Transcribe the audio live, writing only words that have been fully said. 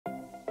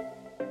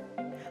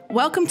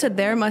Welcome to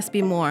There Must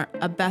Be More,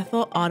 a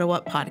Bethel,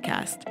 Ottawa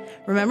podcast.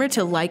 Remember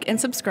to like and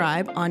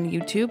subscribe on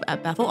YouTube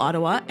at Bethel,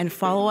 Ottawa, and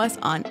follow us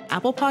on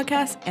Apple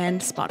Podcasts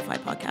and Spotify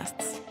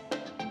Podcasts.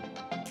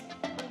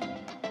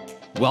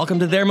 Welcome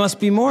to There Must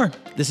Be More.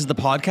 This is the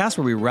podcast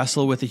where we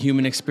wrestle with the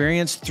human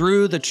experience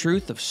through the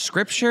truth of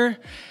Scripture.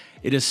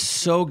 It is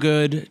so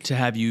good to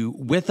have you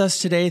with us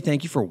today.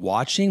 Thank you for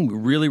watching. We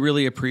really,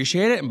 really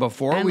appreciate it. And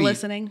before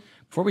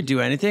we do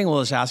anything,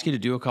 we'll just ask you to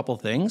do a couple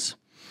things.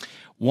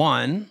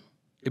 One,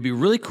 it'd be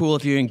really cool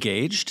if you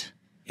engaged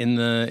in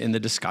the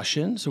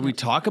discussion. So we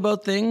talk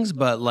about things,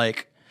 but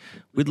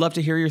we'd love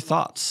to hear your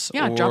thoughts.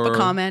 Yeah, drop a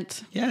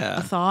comment. Yeah.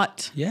 A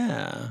thought.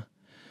 Yeah.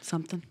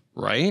 Something.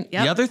 Right?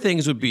 Yep. The other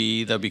things that'd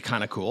be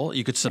kind of cool.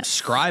 You could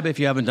subscribe if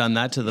you haven't done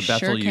that to the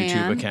Bethel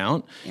YouTube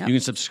account. Yep. You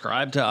can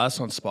subscribe to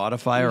us on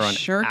Spotify or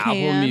on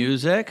Apple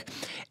Music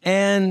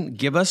and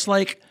give us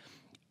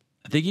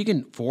I think you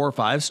can 4 or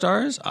 5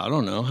 stars. I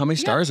don't know. How many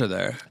stars are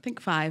there? I think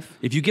 5.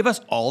 If you give us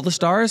all the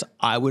stars,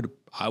 I would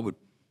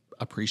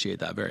appreciate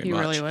that very much. You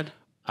really would.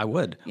 I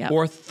would. Yep.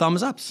 Or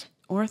thumbs ups.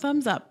 Or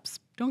thumbs ups.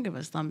 Don't give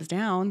us thumbs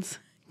downs.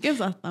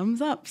 Give us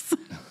thumbs ups.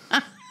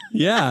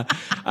 Yeah.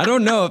 I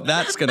don't know if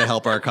that's going to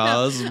help our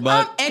cause,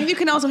 but... and you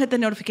can also hit the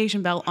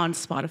notification bell on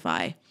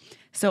Spotify.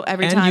 So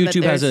every time And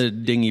YouTube has a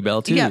dingy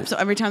bell too. Yeah, so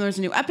every time there's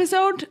a new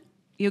episode,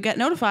 you'll get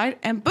notified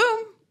and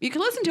boom, you can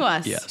listen to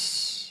us.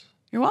 Yes.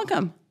 You're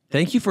welcome.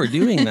 Thank you for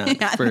doing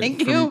that. Thank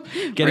you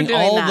getting for doing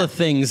all that. the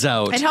things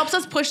out. It helps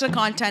us push the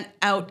content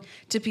out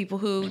to people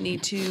who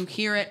need to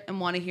hear it and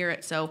want to hear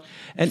it. So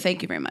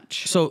thank you very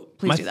much. So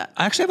please do that.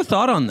 I actually have a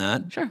thought on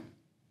that. Sure.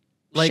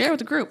 Share with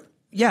the group.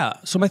 Yeah.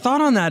 So my thought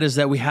on that is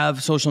that we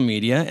have social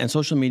media, and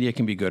social media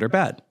can be good or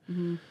bad.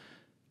 Mm-hmm.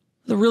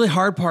 The really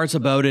hard parts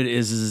about it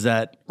is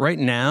that right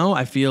now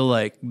I feel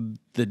like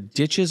the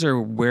ditches are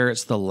where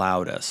it's the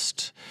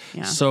loudest.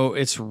 Yeah. So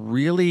it's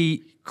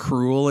really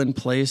cruel in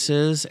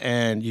places,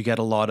 and you get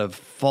a lot of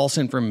false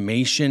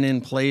information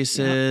in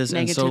places. Negativity,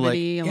 and so a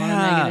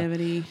lot of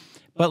negativity.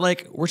 But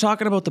we're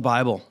talking about the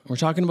Bible. We're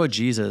talking about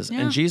Jesus,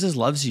 and Jesus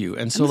loves you.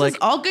 And so this is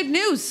all good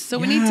news. So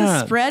we need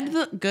to spread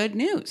the good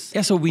news.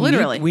 Yeah, so we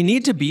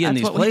need to be in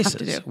these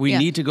places. We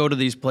need to go to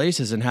these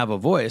places and have a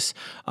voice.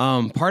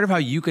 Part of how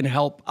you can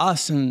help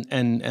us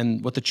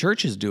and what the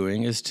church is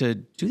doing is to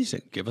do these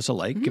things. Give us a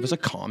like, give us a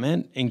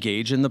comment,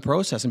 engage in the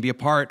process, and be a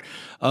part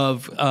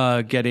of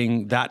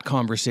getting that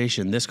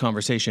conversation, this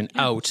conversation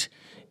out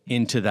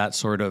into that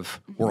sort of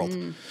world.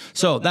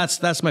 So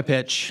that's my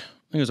pitch.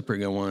 I think it was a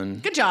pretty good one.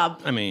 Good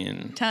job. I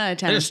mean, 10 out of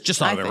 10. Just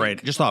thought of it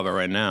right. Just thought of it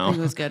right now. I think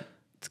it was good.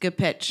 It's a good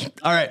pitch.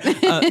 All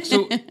right.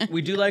 So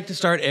we do like to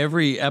start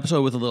every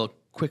episode with a little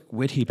quick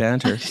witty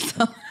banter. Just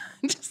a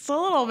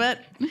little bit.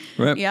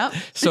 Right. Yep.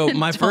 So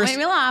my Don't make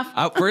me laugh.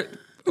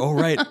 Oh,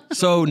 right.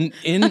 So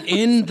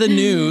in the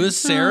news,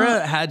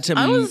 Sarah had to...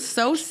 I was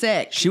so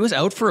sick. She was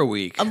out for a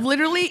week. I'm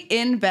literally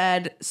in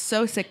bed,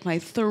 so sick. My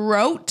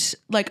throat,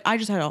 I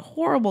just had a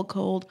horrible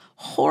cold,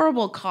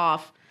 horrible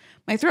cough.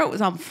 My throat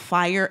was on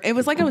fire. It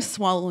was like I was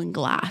swallowing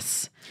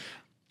glass.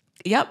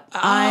 Yep.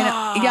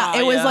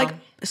 It was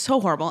so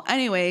horrible.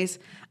 Anyways,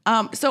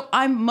 so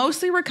I'm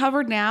mostly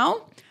recovered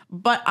now,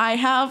 but I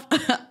have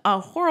a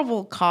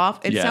horrible cough.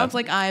 It sounds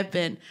like I've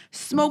been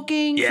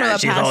smoking for the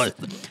past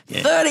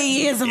 30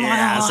 years of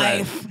my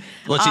life.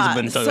 What she's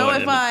been doing. So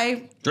if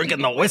I...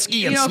 Drinking the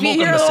whiskey and smoking if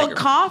you hear the a little cigarette.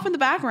 cough in the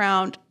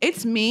background,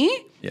 it's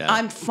me. Yeah.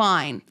 I'm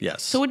fine.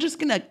 Yes. So we're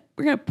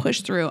gonna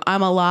push through.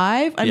 I'm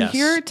alive. I'm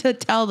here to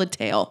tell the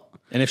tale.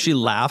 And if she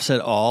laughs at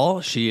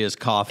all, she is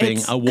coughing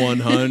a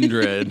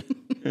 100.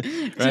 Right?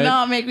 Do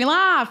not make me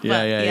laugh.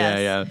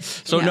 Yeah.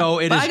 So no,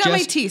 it is I got my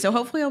tea, so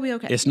hopefully I'll be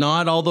okay. It's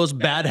not all those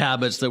bad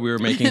habits that we were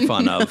making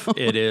fun of.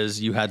 It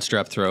is you had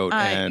strep throat,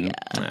 I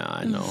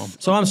know.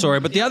 So I'm sorry,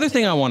 but the other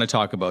thing I want to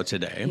talk about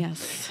today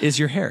is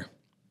your hair.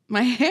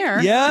 My hair?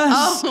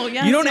 Yes. Oh,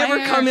 yes. You don't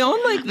ever come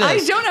on like this.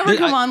 I don't ever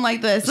come on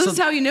like this. This is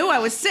how you knew I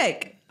was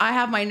sick. I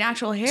have my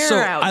natural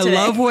hair out today.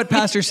 I love what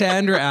Pastor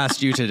Sandra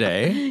asked you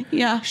today.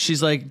 Yeah.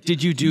 She's like,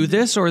 did you do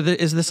this or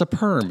is this a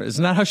perm?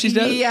 Isn't that how she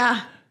does it?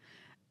 Yeah.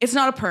 It's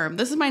not a perm.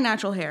 This is my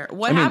natural hair.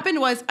 What happened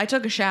was I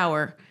took a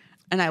shower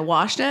and I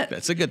washed it.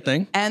 That's a good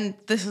thing. And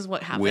this is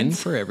what happened. Win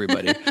for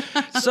everybody.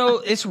 So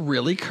it's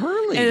really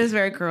curly. It is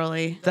very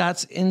curly.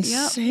 That's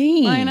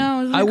insane. Yep. I know.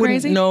 Isn't that wouldn't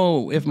crazy?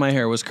 know if my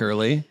hair was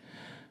curly.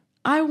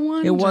 I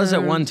wonder. It was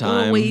at one time. A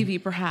little wavy,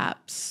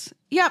 perhaps.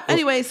 Yep.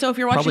 Anyway, so if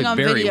you're watching on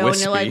video and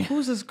you're like,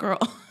 who's this girl?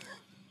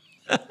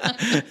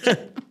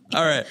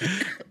 All right.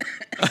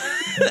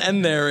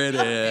 And there it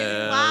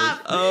is.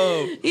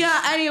 Oh.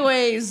 Yeah,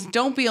 anyways,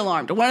 don't be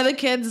alarmed. One of the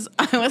kids,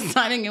 I was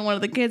signing in one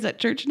of the kids at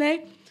church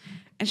today,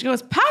 and she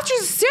goes, Pastor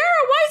Sarah,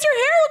 why does your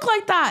hair look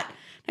like that?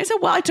 And I said,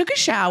 well, I took a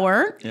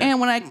shower,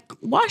 and when I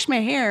washed my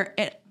hair,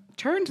 it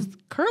turned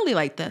curly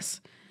like this.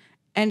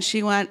 And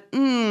she went,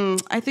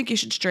 I think you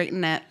should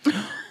straighten it.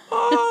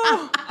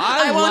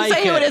 I won't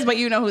say who it is, but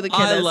you know who the kid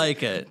is. I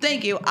like it.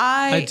 Thank you.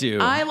 I do.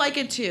 I like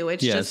it too.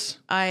 It's just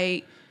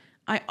I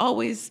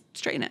always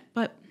straighten it,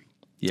 but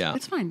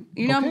it's fine.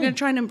 You know, I'm going to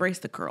try and embrace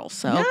the curls.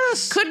 So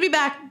could be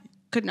back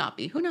Could not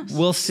be. Who knows?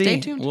 We'll see. Stay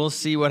tuned. We'll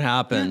see what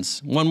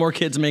happens. One more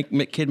kid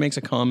makes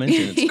a comment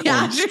and it's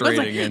going straight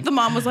again. The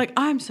mom was like,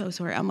 I'm so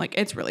sorry. I'm like,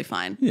 it's really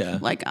fine. Yeah.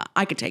 Like,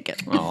 I could take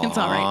it. It's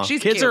all right.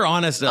 She's Kids cute. are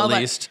honest at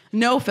least.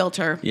 No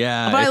filter.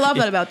 Yeah. But I love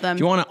that about them. If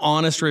you want an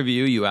honest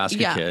review, you ask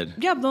a kid.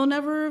 Yeah, they'll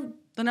never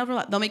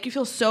lie. They'll make you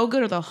feel so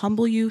good or they'll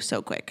humble you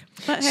so quick.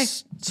 But hey.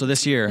 So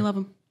this year, I love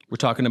them. We're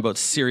talking about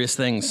serious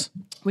things.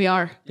 We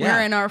are. Yeah.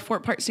 We're in our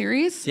 4-part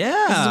series.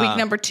 Yeah. This is week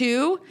number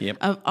 2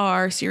 of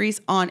our series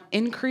on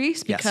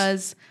increase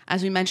because,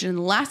 as we mentioned in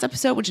the last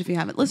episode, which if you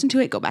haven't listened to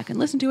it, go back and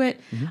listen to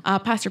it.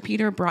 Pastor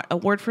Peter brought a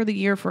word for the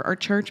year for our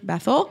church,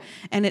 Bethel,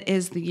 and it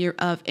is the year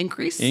of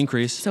increase.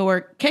 Increase. So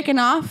we're kicking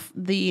off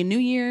the new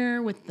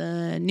year with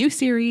the new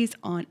series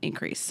on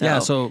increase.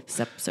 So it's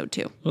episode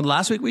 2. Well,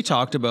 last week we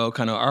talked about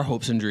kind of our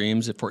hopes and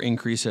dreams for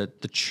increase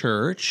at the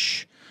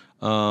church.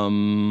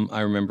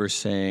 I remember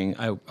saying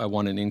I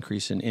want an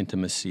increase in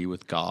intimacy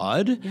with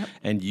God,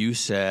 and you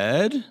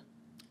said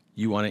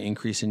you want an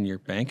increase in your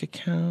bank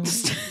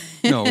account.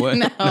 No, what?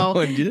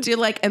 No, to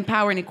like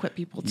empower and equip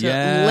people to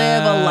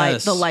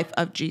live the life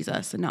of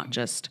Jesus, and not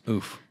just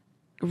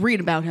read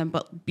about him,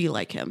 but be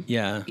like him.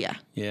 Yeah.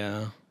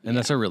 And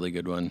that's a really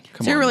good one.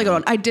 It's a really good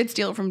one. I did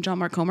steal it from John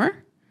Mark Comer.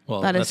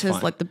 Well, that is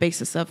his like the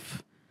basis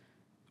of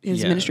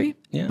his ministry.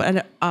 Yeah.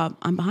 But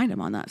I'm behind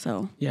him on that.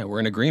 So yeah, we're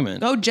in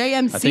agreement. Oh,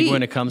 JMC. I think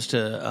when it comes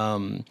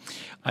to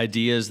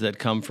ideas that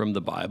come from the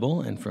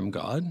Bible and from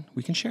God,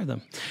 we can share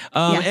them.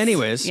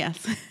 Anyways.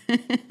 Yes.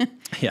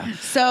 Yeah.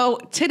 So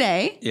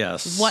today,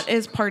 yes. What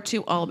is part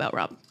 2 all about,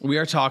 Rob? We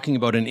are talking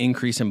about an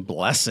increase in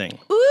blessing.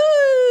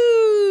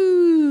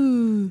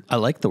 Ooh. I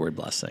like the word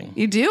blessing.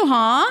 You do,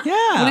 huh?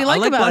 Yeah. What do you like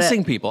about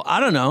blessing it? people. I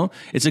don't know.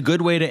 It's a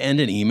good way to end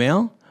an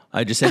email.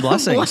 I just say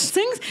blessings.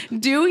 Blessings?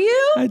 Do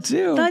you? I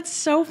do. That's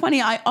so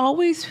funny. I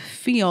always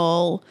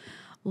feel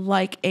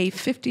like a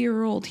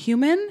 50-year-old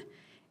human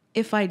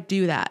if I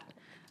do that.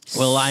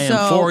 Well, I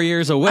am 4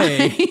 years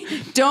away.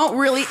 Don't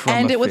really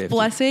end it with 50.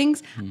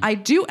 blessings. I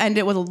do end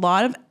it with a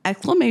lot of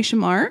exclamation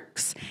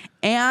marks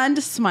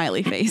and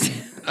smiley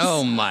faces.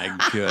 Oh my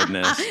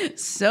goodness.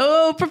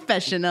 So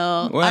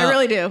professional. Well, I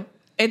really do.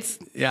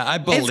 I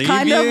believe it's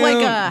kind you. of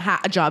like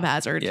a job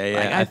hazard. Yeah.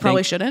 Like, I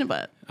probably shouldn't,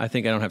 but I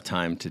think I don't have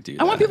time to do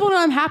that. I want people to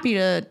know I'm happy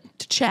to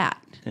chat.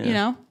 You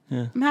know?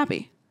 Yeah. I'm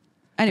happy.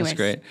 Anyways. That's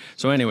great.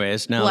 So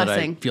anyways, now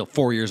Blessing. that I feel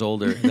 4 years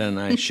older than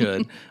I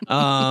should.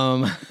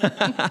 So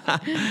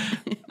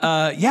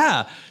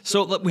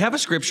look, we have a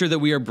scripture that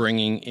we are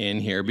bringing in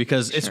here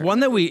because it's one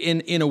that we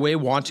in a way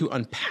want to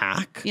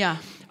unpack. Yeah.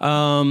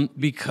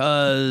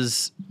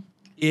 Because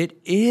it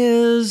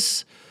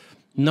is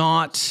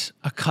not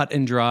a cut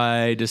and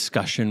dry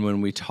discussion when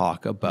we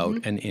talk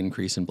about an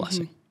increase in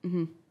blessing.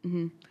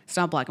 It's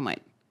not black and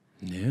white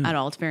at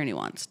all. It's very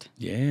nuanced.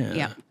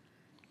 Yeah.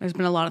 There's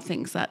been a lot of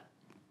things that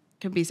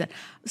could be said.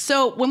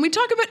 So when we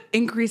talk about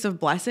increase of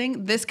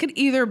blessing, this could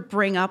either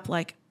bring up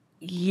like,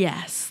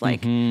 yes,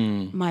 like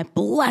my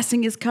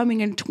blessing is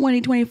coming in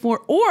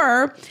 2024.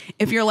 Or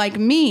if you're like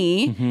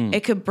me,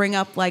 it could bring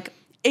up like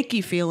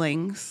icky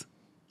feelings.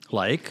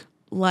 Like,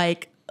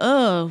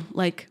 oh,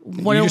 like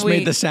what you are just we?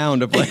 made the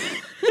sound of like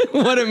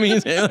what it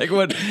means. Like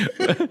what?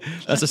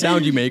 That's the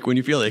sound you make when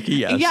you feel icky.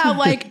 Yes. Yeah,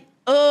 like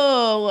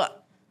oh,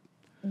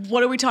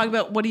 what are we talking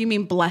about? What do you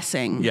mean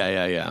blessing?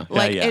 Yeah.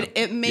 Like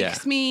it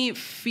makes me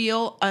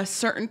feel a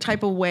certain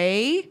type of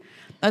way.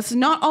 That's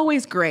not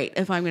always great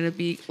if I'm going to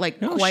be like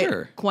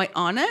quite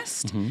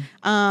honest.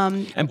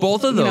 And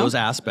both of those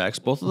aspects,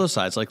 both of those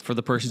sides, like for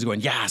the person who's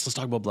going, yes, let's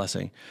talk about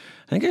blessing.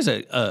 I think there's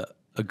a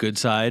good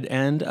side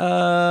and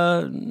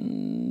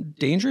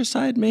dangerous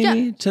side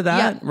maybe to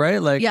that,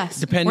 right? Like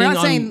depending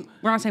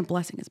we're not saying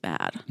blessing is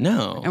bad.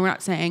 No. And we're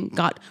not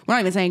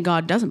even saying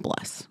God doesn't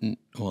bless.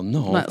 Well,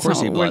 no, of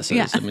course he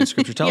blesses. I mean,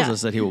 scripture tells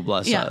us that he will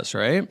bless us,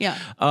 right? Yeah.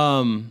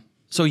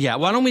 So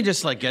why don't we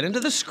just like get into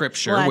the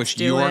scripture, which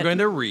you are going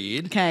to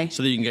read,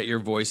 so that you can get your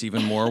voice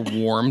even more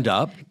warmed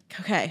up.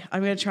 Okay,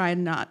 I'm going to try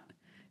and not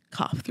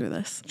cough through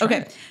this.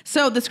 Okay,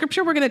 so the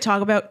scripture we're going to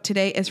talk about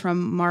today is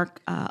from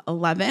Mark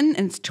 11,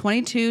 and it's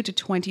 22 to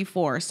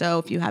 24. So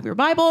if you have your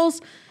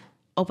Bibles,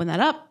 open that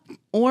up,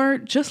 or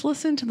just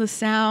listen to the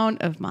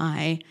sound of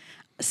my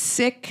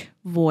sick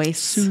voice.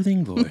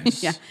 Soothing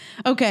voice. Yeah.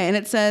 Okay, and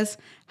it says,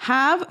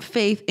 "Have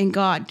faith in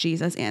God,"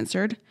 Jesus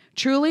answered.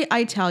 "Truly,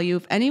 I tell you,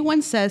 if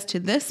anyone says to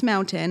this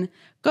mountain,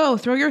 'Go,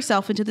 throw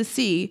yourself into the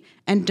sea,'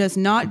 and does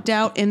not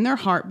doubt in their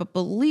heart, but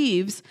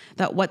believes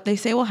that what they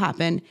say will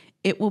happen,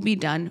 it will be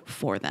done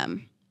for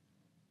them."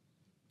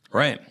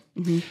 Right.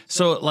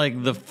 So,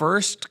 like, the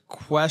first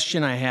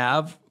question I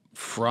have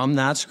from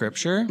that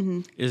scripture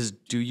is,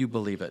 do you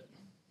believe it?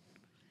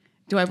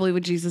 Do I believe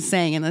what Jesus is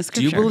saying in this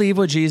scripture? Do you believe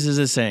what Jesus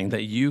is saying,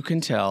 that you can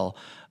tell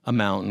a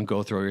mountain,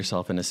 go throw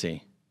yourself in a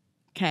sea?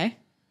 Okay.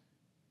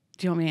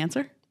 Do you want me to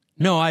answer?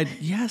 No,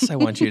 yes, I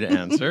want you to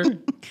answer.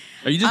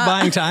 Are you just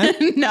buying time?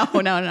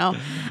 No.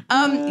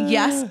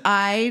 Yes,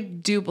 I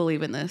do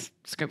believe in this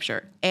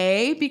scripture.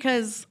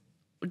 Because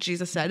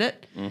Jesus said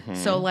it.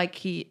 So like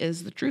he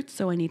is the truth.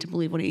 So I need to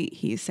believe what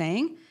he's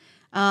saying.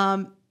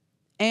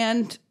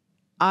 And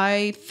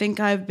I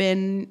think I've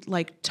been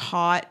like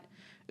taught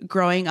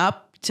growing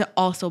up to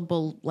also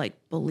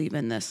believe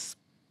in this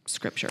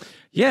scripture.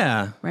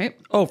 Yeah. Right?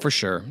 Oh, for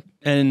sure.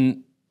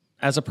 And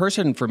as a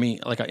person, for me,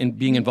 like in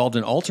being involved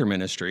in altar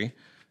ministry,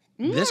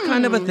 this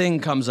kind of a thing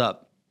comes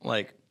up.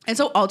 Like, and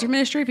so altar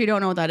ministry, if you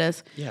don't know what that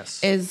is,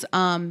 yes, is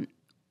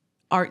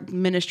our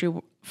ministry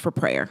for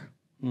prayer.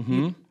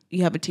 Mm-hmm.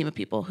 You have a team of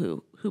people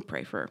who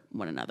pray for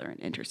one another and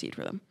intercede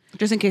for them,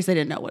 just in case they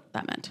didn't know what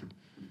that meant.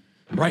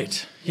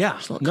 Right. Yeah.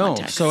 No.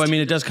 Context. So, I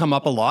mean, it does come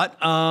up a lot,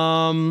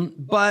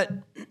 but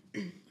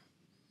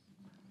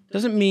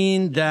doesn't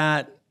mean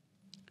that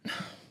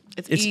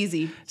it's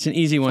easy. It's an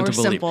easy one or to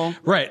believe. Simple.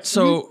 Right.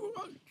 So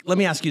let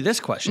me ask you this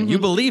question. You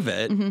believe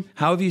it.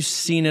 How have you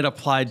seen it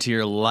applied to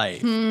your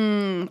life?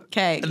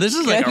 Okay. This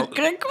is good, like a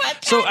good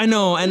question. So I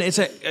know, and it's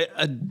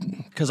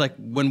because like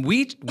when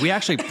we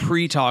actually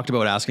pre-talked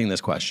about asking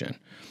this question,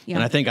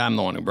 and I think I'm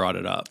the one who brought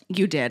it up.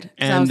 You did.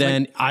 And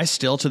then I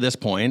still to this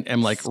point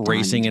am like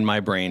racing in my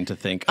brain to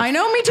think I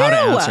know, me too. How to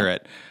answer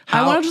it.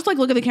 I want to just like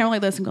look at the camera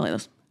like this and go like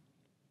this.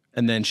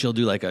 And then she'll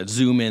do like a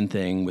zoom in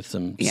thing with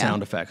some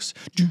sound effects.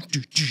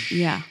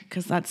 Yeah,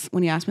 because that's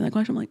when you ask me that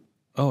question, I'm like,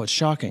 oh, it's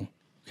shocking.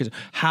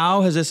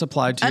 How has this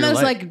applied to your life? And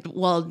I was like,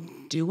 well,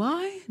 do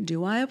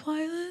I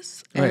apply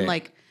this? And right.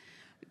 like,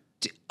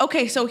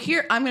 okay, so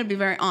here, I'm going to be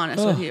very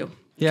honest with you.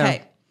 Yeah.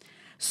 Okay.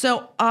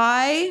 So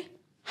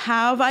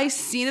have I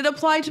seen it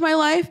applied to my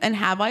life, and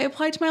have I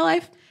applied to my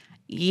life?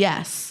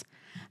 Yes.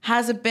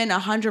 Has it been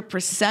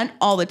 100%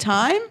 all the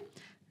time?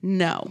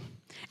 No.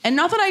 And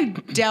not that I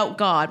doubt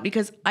God,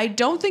 because I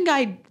don't think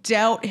I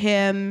doubt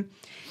him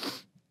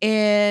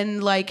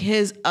in like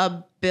his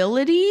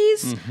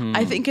abilities.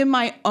 I think in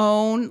my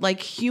own like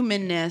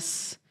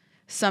humanness,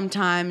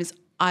 sometimes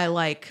I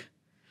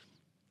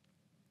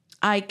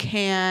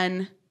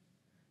can,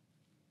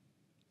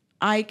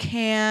 I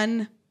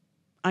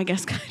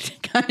guess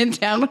kind of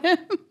doubt him.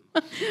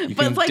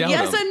 But it's like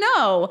yes and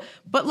no.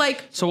 But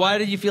like, so why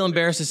did you feel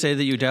embarrassed to say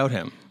that you doubt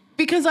him?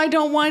 Because I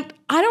don't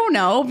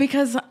know,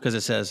 because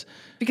it says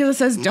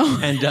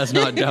don't and does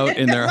not doubt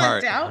in their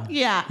heart. Doubt?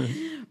 Yeah.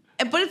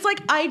 But it's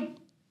like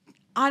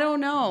I don't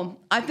know.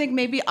 I think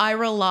maybe I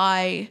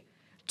rely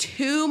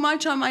too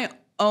much on my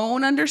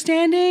own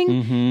understanding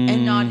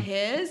and not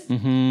his.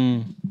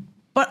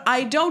 But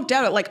I don't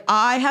doubt it. Like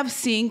I have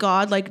seen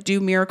God like do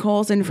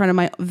miracles in front of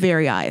my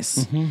very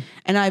eyes.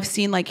 And I've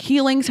seen like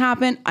healings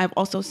happen. I've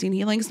also seen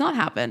healings not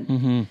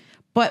happen.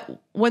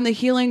 But when the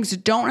healings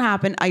don't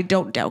happen, I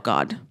don't doubt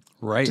God.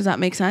 Right. Does that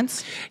make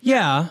sense?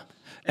 Yeah.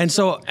 And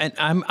so, and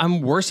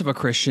I'm worse of a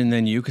Christian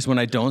than you, because when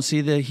I don't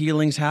see the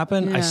healings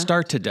happen, I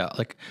start to doubt.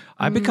 Like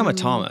I become a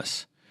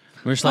Thomas.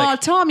 We're just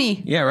like,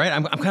 Tommy. Yeah, right.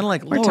 I'm kind of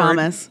like, Lord,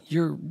 Thomas.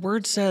 Your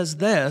word says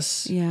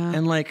this. Yeah.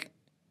 And like,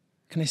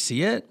 can I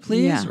see it,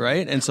 please? Yeah.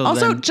 Right. And so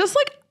also, then, just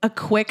like a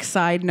quick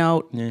side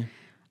note,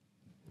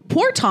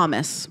 poor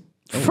Thomas.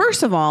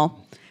 First of all,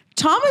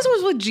 Thomas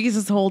was with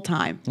Jesus the whole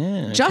time.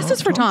 Yeah, Justice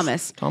for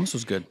Thomas. Thomas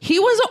was good. He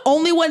was the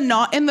only one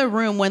not in the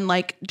room when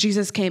like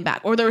Jesus came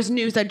back, or there was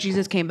news that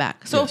Jesus came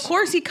back. So of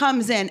course he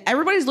comes in.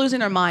 Everybody's losing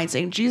their mind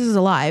saying Jesus is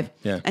alive.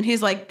 Yeah. And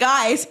he's like,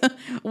 guys,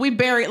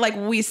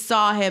 we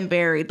saw him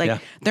buried.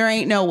 Like there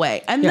ain't no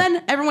way. And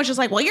then everyone's just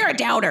like, well, you're a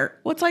doubter.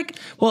 What's like,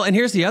 well, and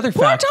here's the other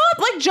fact.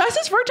 Like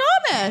justice for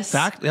Thomas.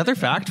 The other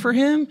fact for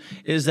him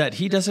is that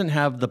he doesn't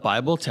have the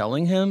Bible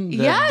telling him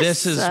that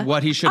this is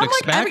what he should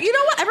expect. Like, you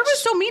know what? Everybody's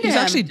so mean to him.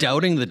 He's actually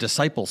doubting the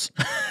disciples.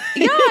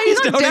 Yeah,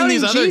 he's not doubting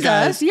these other Jesus.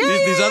 guys.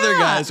 These other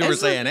guys who were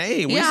saying,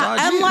 hey, we saw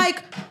Jesus. And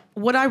like,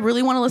 would I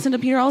really want to listen to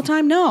Peter all the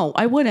time? No,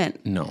 I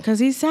wouldn't. No. Because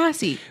he's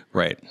sassy.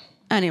 Right.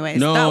 Anyways,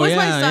 that was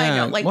my side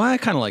note. Like, well, I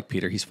kind of like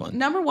Peter. He's fun.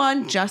 Number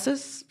one,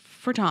 justice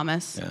for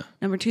Thomas. Yeah.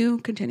 Number two,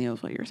 continue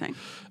with what you were saying.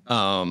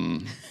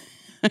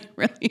 I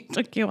really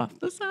took you off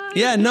the side.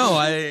 Yeah, no,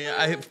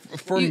 I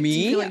for me.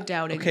 You feel like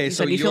doubting. Okay, you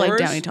so you feel like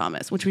doubting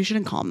Thomas, which we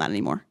shouldn't call him that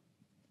anymore.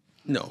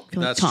 No,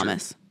 feel that's like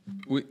Thomas. True.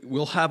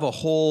 We'll have a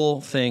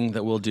whole thing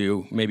that we'll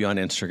do maybe on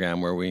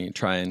Instagram where we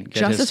try and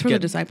get justice for the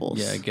disciples.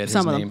 Yeah, get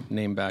some his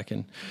name back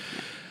in.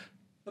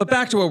 But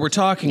back to what we're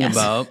talking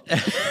about.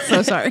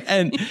 So sorry.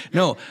 And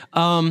no,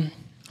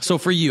 so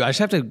for you, I just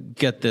have to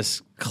get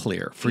this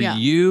clear. For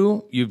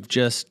you,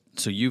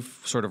 you've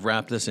sort of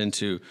wrapped this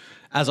into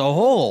as a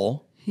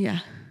whole. Yeah.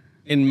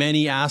 In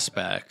many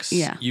aspects,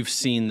 you've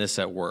seen this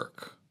at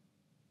work.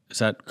 Is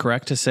that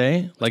correct to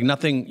say? Like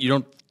nothing, you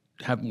don't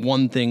have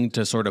one thing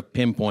to sort of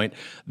pinpoint.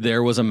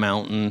 There was a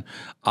mountain,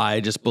 I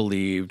just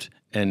believed,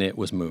 and it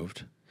was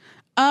moved.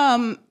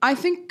 I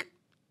think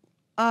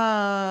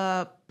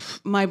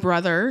my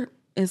brother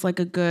is like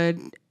a good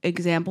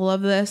example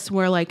of this,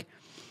 where like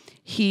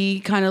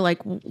he kind of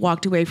like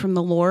walked away from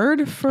the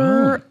Lord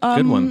for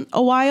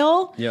a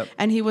while. Yep.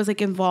 And he was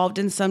like involved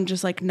in some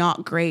just like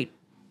not great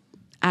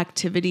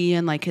activity,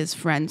 and like his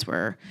friends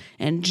were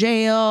in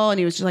jail, and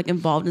he was just like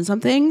involved in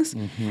some things.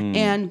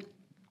 And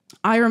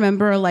I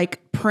remember like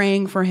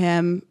praying for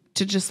him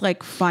to just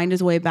like find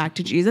his way back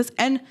to Jesus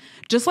and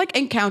just like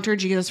encounter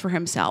Jesus for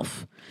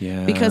himself.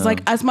 Yeah. Because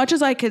like as much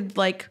as I could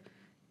like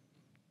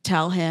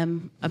tell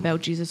him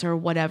about Jesus or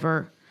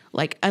whatever,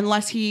 Like,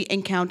 unless he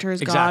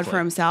encounters God for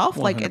himself,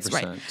 like it's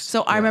right. 100%.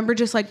 So I remember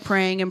just like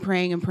praying and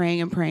praying and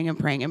praying and praying and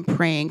praying and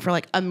praying for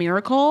like a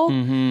miracle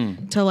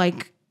to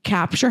like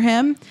capture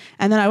him.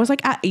 And then I was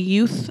like at a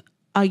youth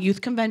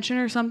convention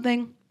or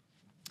something.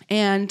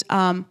 And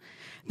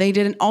they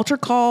did an altar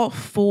call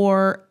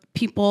for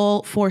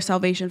people for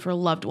salvation for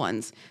loved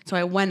ones. So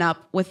I went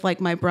up with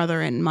like my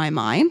brother in my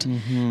mind.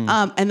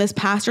 And this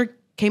pastor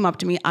came up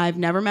to me. I've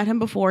never met him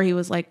before. He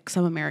was like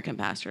some American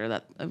pastor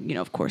that,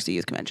 of course, the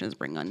youth conventions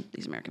bring on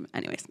these American.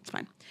 Anyways, it's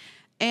fine.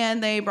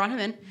 And they brought him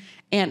in,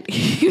 and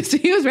he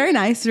was very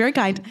nice, very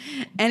kind.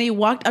 And he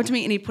walked up to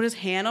me and he put his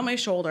hand on my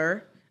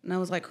shoulder, and I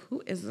was like,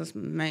 "Who is this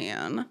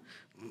man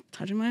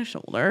touching my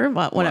shoulder?"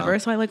 But whatever. Wow.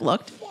 So I like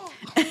looked,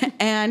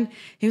 and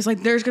he was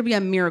like, "There's gonna be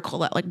a miracle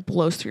that like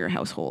blows through your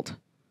household."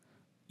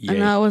 Yay.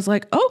 And I was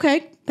like,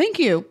 "Okay, thank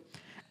you."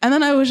 And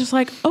then I was just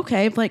like,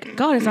 okay, like,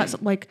 God, is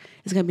that like,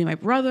 is it going to be my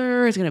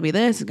brother? Is it going to be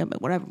this? Is it going to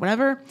be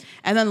whatever.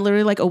 And then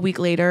literally like a week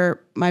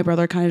later, my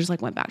brother kind of just like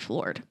went back to the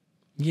Lord.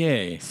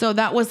 Yay. So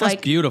that was That's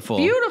like beautiful,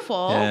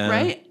 yeah.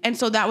 Right? And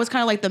so that was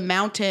kind of like the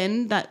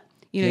mountain that,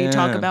 you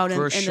talk about in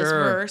this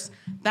verse.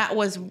 That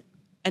was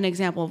an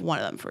example of one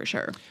of them for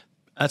sure.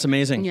 That's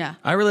amazing. Yeah.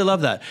 I really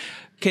love that.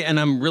 Okay, and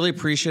I'm really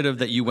appreciative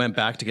that you went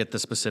back to get the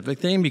specific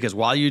thing, because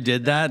while you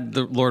did that,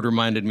 the Lord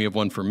reminded me of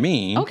one for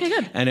me. Okay,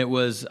 good. And it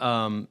was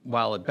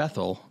while at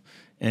Bethel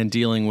and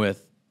dealing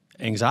with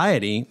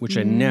anxiety, which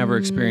I never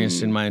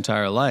experienced in my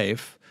entire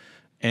life,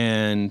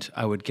 and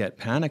I would get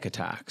panic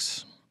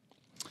attacks.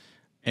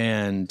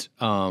 And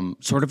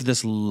sort of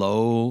this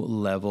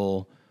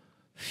low-level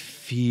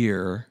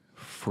fear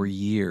for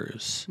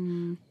years,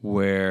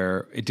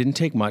 where it didn't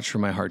take much for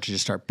my heart to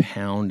just start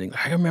pounding.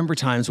 I remember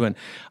times when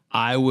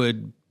I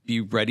would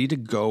be ready to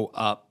go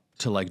up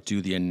to like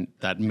do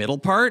that middle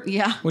part,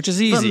 which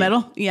is easy. The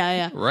middle,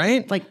 yeah,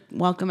 right? Like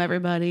welcome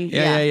everybody.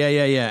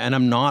 Yeah. And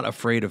I'm not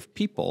afraid of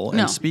people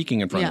and speaking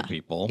in front of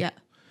people. Yeah,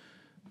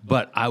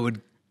 but I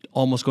would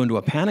almost go into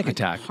a panic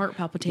attack, heart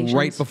palpitations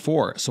right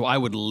before. So I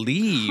would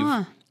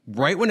leave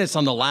right when it's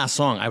on the last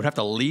song. I would have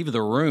to leave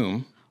the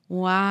room.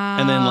 Wow.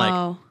 And then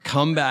like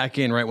come back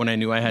in right when I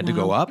knew I had to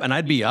go up, and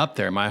I'd be up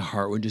there. My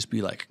heart would just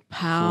be like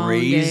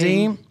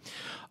crazy.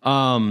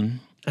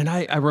 And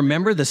I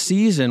remember the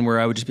season where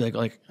I would just be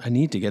like, I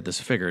need to get this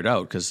figured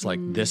out, because like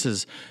this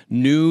is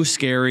new,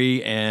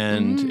 scary,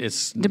 and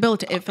it's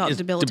debilitating. It felt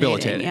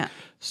debilitating. Yeah.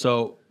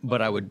 So,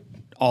 but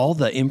all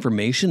the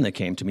information that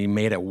came to me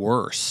made it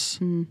worse,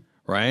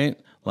 right?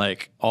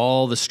 Like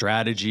all the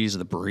strategies,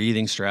 the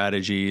breathing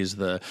strategies,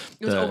 it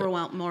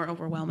was more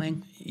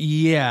overwhelming.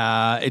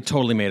 Yeah, it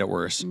totally made it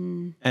worse.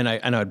 And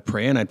I'd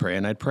pray and I'd pray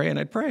and I'd pray and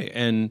I'd pray.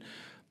 And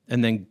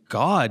then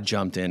God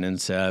jumped in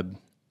and said,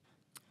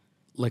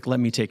 like, let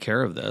me take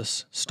care of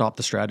this. Stop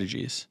the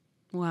strategies.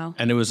 Wow.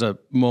 And it was a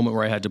moment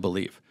where I had to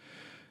believe.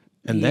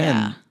 And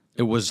then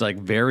it was like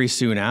very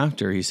soon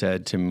after he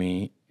said to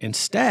me,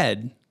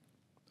 instead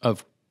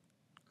of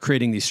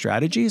creating these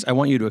strategies, I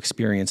want you to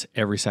experience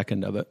every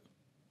second of it.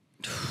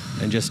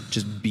 And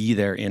just be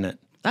there in it.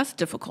 That's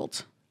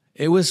difficult.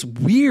 It was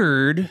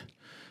weird,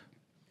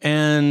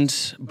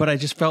 but I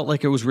just felt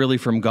like it was really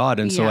from God,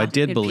 and so I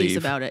did believe peace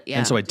about it. Yeah.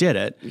 And so I did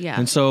it. Yeah.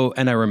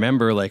 And I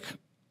remember like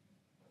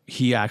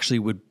he actually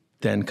would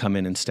then come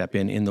in and step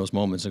in those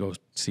moments and go,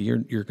 see,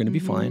 you're going to be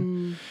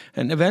fine.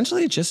 And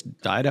eventually it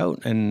just died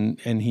out, and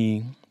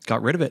he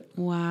got rid of it.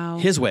 Wow.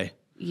 His way.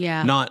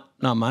 Yeah. Not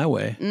my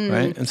way.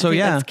 Right. And so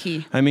that's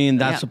key. I mean,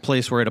 that's a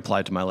place where it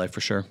applied to my life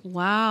for sure.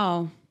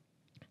 Wow.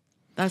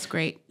 That's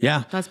great.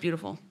 Yeah. That's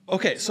beautiful.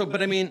 Okay. So,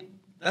 but I mean,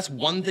 that's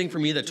one thing for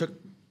me that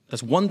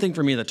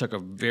took a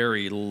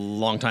very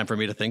long time for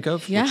me to think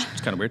of, which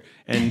is kind of weird.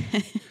 And,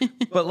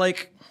 but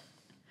like,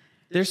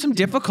 there's some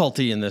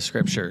difficulty in this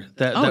scripture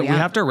that we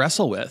have to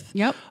wrestle with.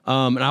 Yep.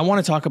 And I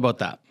want to talk about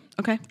that.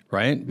 Okay.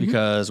 Right?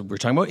 Because we're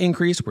talking about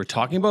increase, we're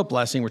talking about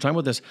blessing, we're talking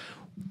about this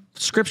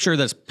scripture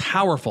that's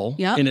powerful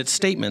in its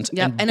statements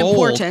and bold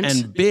important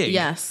and big.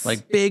 Yes.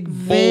 Like big,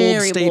 bold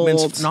Very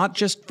statements, bold. not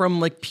just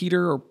from like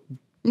Peter or...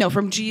 No,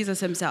 from Jesus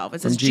himself. It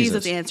says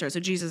Jesus answered.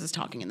 So Jesus is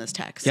talking in this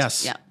text.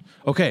 Yes. Yeah.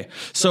 Okay.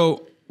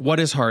 So what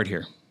is hard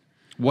here?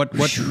 What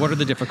are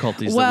the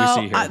difficulties that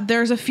we see here?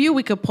 There's a few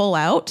we could pull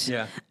out.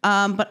 Yeah.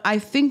 But I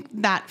think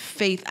that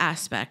faith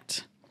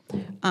aspect,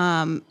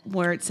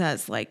 where it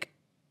says like,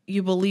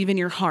 you believe in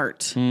your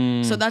heart.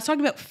 So that's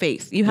talking about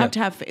faith. You have to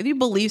have faith. If you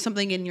believe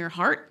something in your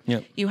heart,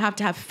 you have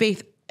to have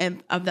faith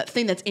of that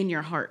thing that's in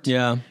your heart.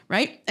 Yeah.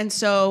 Right? And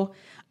so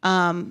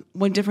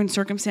when different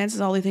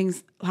circumstances, all these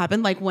things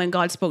happen, like when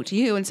God spoke to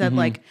you and said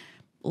like,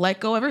 let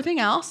go everything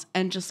else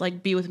and just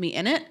like be with me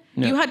in it.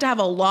 Yeah. You had to have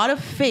a lot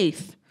of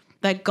faith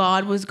that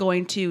God was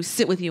going to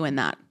sit with you in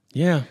that.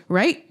 Yeah.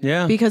 Right?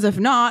 Yeah. Because if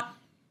not,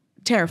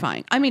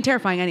 terrifying. I mean,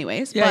 terrifying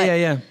anyways.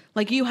 Yeah, but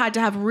like you had to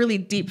have really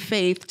deep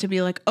faith to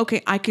be like,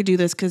 okay, I could do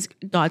this because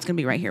God's going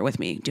to be right here with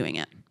me doing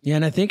it. Yeah.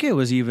 And I think it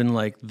was even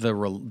like the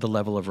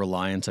level of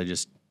reliance I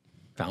just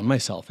found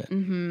myself in.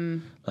 Mm-hmm.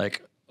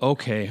 Like,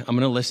 okay, I'm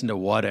going to listen to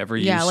whatever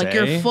you say. Yeah, like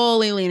you're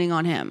fully leaning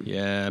on him.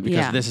 Yeah,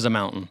 because this is a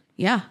mountain.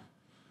 Yeah.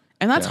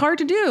 And that's hard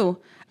to do,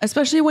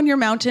 especially when your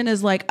mountain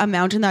is like a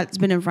mountain that's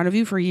been in front of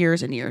you for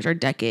years and years or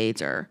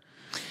decades or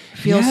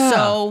feels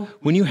so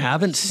when you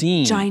haven't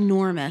seen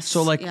ginormous.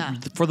 So like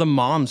for the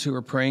moms who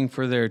are praying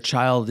for their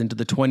child into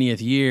the 20th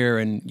year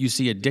and you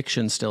see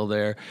addiction still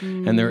there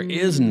and there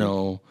is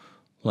no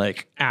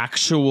like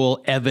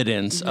actual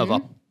evidence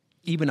of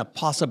even a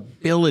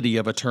possibility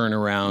of a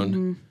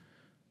turnaround,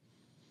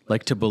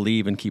 like to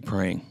believe and keep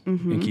praying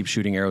and keep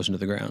shooting arrows into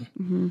the ground.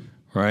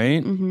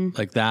 Right?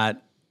 Like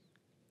that.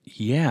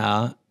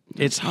 Yeah.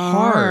 It's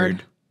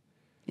hard.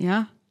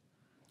 Yeah.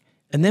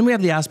 And then we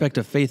have the aspect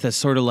of faith that's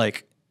sort of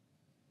like,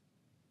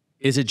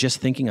 is it just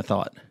thinking a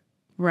thought?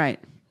 Right.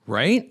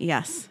 Right?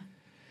 Yes.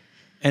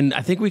 And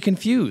I think we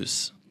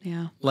confuse.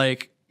 Yeah.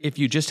 Like if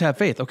you just have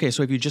faith. Okay,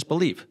 so if you just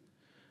believe,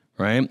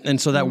 right?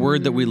 And so that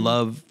word that we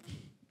love,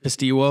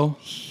 pisteuo,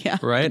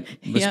 right?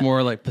 It's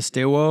more like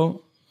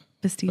pisteuo.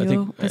 Pisteuo. I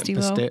think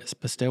Pisteuo.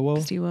 pisteuo.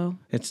 Pisteuo.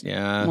 It's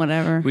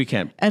whatever. We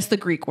can't. That's the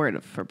Greek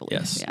word for belief.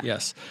 Yes.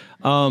 Yes.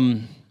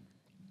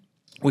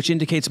 Which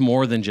indicates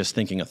more than just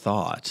thinking a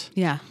thought.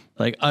 Yeah.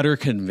 Like utter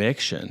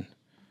conviction.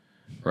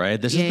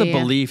 Right? This is the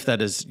belief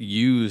that is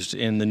used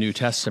in the New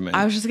Testament.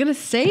 I was just going to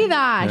say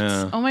that.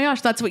 Yeah. Oh my gosh.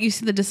 That's what you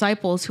see the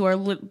disciples who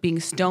are being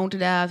stoned to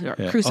death, who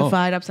are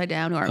crucified upside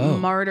down, who are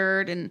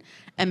martyred and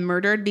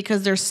murdered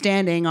because they're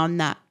standing on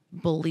that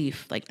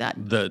belief like that.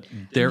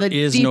 There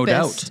is no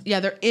doubt.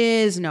 Yeah, there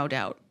is no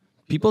doubt.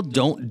 People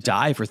don't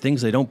die for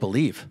things they don't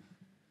believe.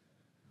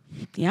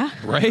 Yeah.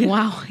 Right?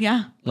 Wow.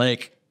 Yeah.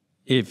 Like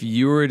if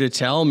you were to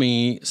tell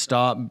me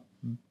stop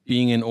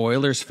being an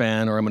Oilers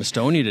fan or I'm going to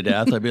stone you to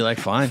death, I'd be like,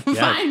 fine. Yeah,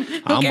 fine.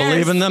 I don't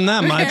believe in them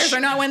that much.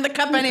 They're not winning the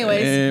cup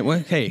anyways. Well,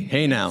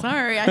 hey now.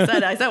 Sorry, I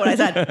said what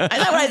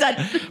I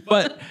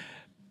said.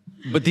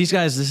 But these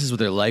guys, this is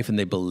their life and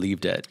they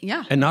believed it.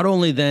 Yeah. And not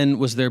only then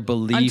was their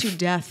belief... Unto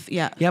death,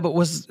 yeah. Yeah, but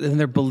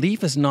their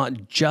belief is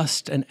not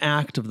just an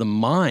act of the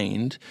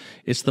mind,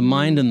 it's the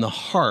mind and the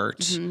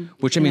heart,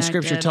 which, I mean,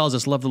 Scripture tells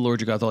us, love the Lord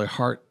your God with all your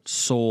heart,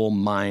 soul,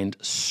 mind,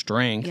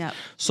 strength. Yeah.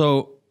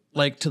 So,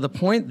 like, to the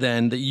point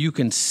then that you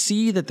can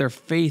see that their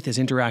faith is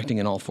interacting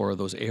in all four of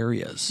those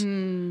areas,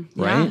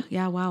 right?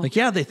 Yeah, wow. Like,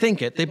 yeah, they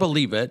think it, they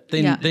believe it,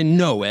 they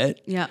know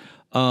it. Yeah.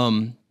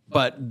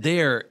 But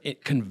they're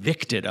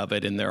convicted of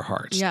it in their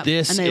hearts. Yeah, and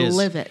they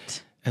live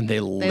it. And they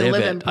live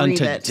it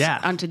unto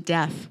death. Unto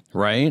death.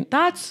 Right?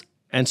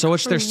 And so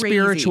it's their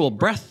spiritual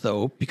breath,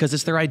 though, because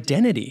it's their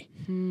identity.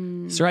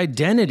 It's their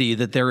identity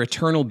that they're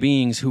eternal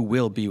beings who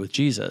will be with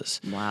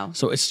Jesus. Wow.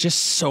 So it's just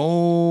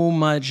so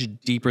much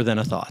deeper than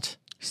a thought.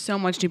 So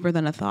much deeper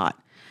than a thought.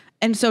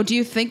 And so do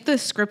you think the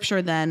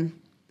Scripture then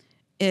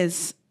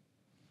is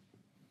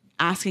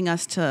asking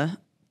us to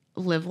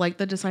live like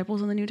the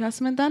disciples in the New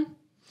Testament then?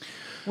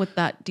 With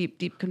that deep,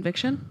 deep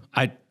conviction?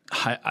 I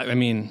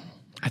mean,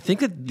 I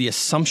think that the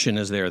assumption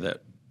is there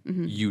that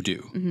you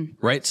do,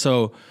 right?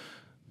 So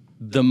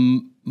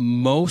the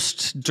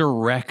most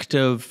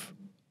directive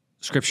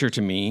Scripture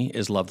to me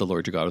is love the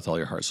Lord your God with all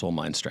your heart, soul,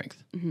 mind,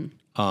 strength.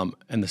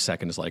 And the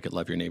second is like it,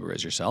 love your neighbor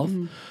as yourself.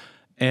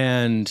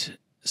 And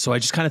so I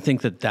just kind of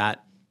think that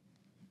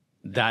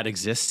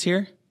exists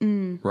here,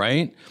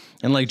 right?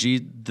 And like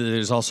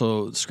there's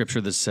also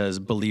Scripture that says,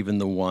 "Believe in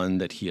the one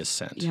that He has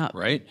sent."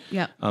 Right?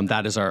 Yeah.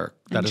 That is our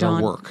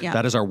work. Yeah.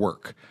 That is our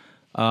work.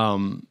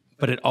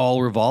 But it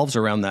all revolves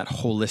around that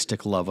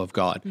holistic love of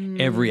God,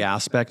 every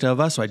aspect of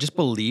us. So I just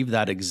believe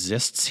that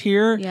exists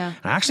here. Yeah.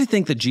 I actually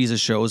think that Jesus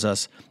shows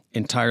us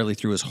entirely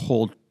through His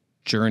whole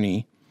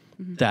journey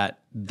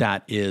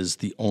that is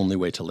the only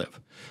way to live.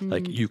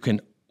 Like you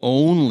can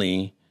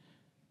only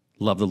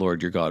love the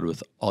Lord your God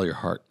with all your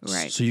heart.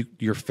 Right. So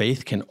your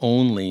faith can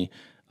only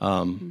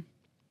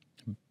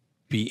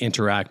be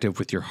interactive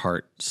with your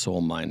heart,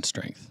 soul, mind,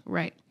 strength.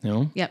 Right. You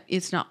know? Yep.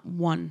 It's not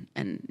one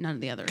and none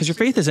of the others. Because your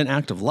faith is an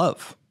act of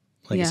love.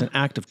 Like it's an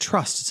act of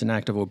trust. It's an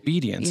act of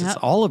obedience. It's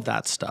all of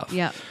that stuff.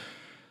 Yeah.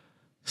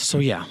 So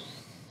yeah.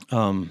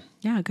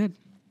 Yeah, good.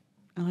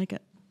 I like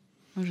it.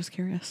 I was just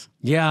curious.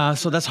 Yeah.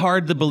 So that's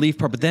hard, the belief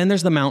part. But then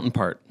there's the mountain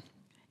part.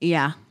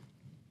 Yeah.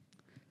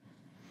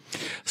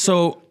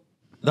 So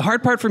the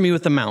hard part for me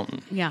with the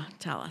mountain. Yeah.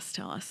 Tell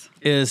us.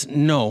 Is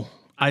no,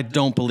 I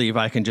don't believe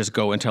I can just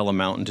go and tell a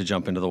mountain to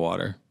jump into the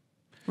water.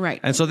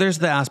 Right. And so there's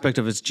the aspect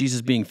of it's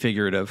Jesus being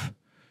figurative.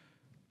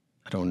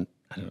 I don't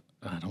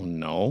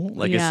know.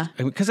 Like,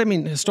 because I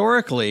mean,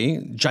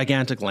 historically,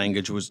 gigantic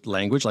language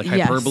like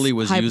hyperbole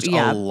was used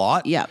a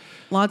lot. Yeah.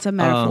 Lots of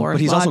metaphors.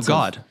 But He's also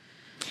God.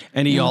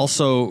 And He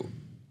also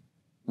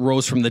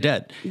rose from the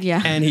dead.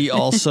 Yeah. And He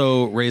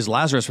also raised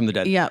Lazarus from the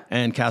dead. Yeah.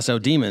 And cast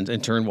out demons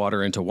and turned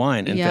water into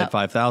wine and fed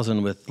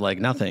 5,000 with like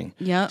nothing.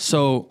 Yeah.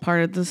 So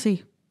part of the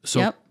sea.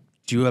 So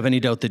do you have any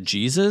doubt that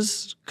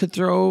Jesus could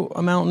throw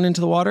a mountain into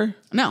the water?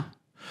 No.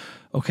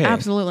 Okay.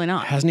 Absolutely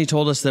not. Hasn't He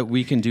told us that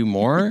we can do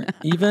more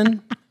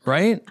even?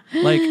 Right?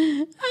 Like,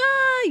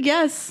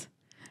 yes.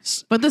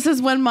 But this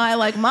is when my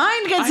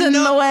mind gets in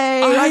the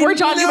way. We're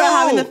talking about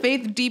having the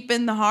faith deep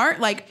in the heart,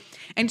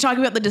 and talking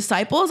about the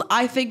disciples.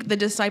 I think the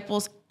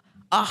disciples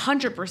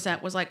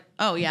 100% was like,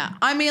 oh yeah.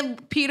 I mean,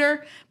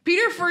 Peter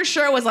for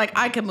sure was like,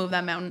 I can move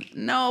that mountain.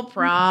 No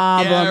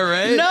problem. Yeah,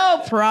 right?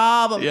 No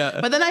problem. Yeah.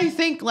 But then I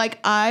think like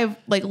I've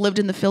like lived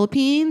in the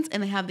Philippines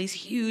and they have these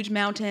huge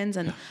mountains,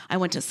 and I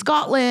went to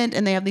Scotland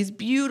and they have these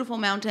beautiful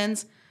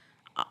mountains.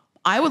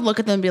 I would look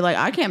at them and be like,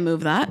 I can't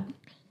move that.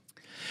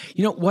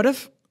 You know, what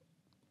if,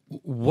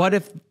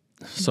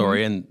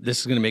 sorry, and this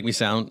is going to make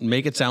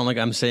it sound like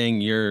I'm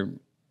saying your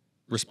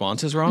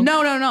response is wrong.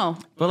 No.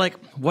 But like,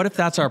 what if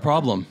that's our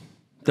problem?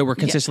 That we're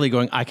consistently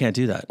going, I can't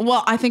do that.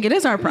 Well, I think it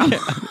is our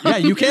problem. Yeah,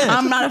 you can.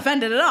 I'm not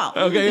offended at all.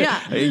 Okay.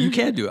 Yeah. You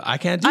can't do it. I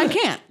can't do it. I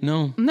can't.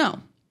 No.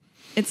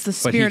 It's the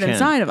spirit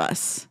inside of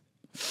us.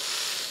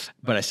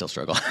 But I still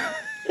struggle.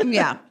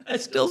 Yeah. I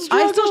still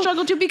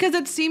struggle too because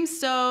it seems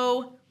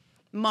so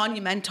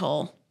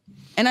monumental.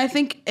 And I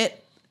think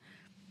it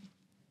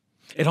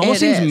almost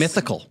seems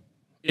mythical.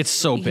 It's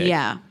so big.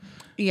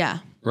 Yeah.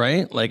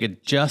 Right? Like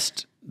it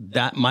just,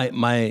 that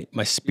my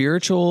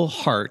spiritual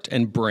heart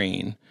and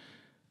brain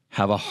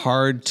have a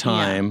hard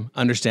time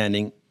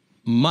understanding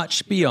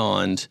much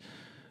beyond,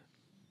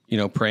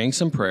 praying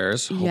some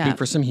prayers, hoping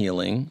for some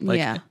healing.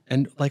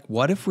 And like,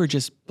 what if we're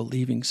just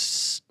believing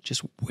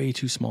just way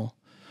too small?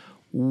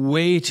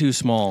 Way too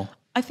small.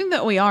 I think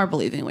that we are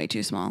believing way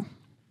too small.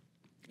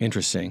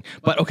 Interesting.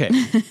 But okay.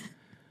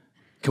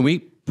 Can we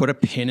put a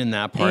pin in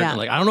that part? Yeah.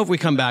 Like, I don't know if we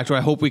come back to it.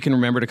 I hope we can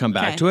remember to come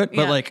back to it.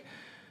 But like,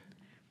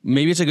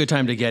 maybe it's a good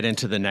time to get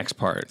into the next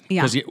part.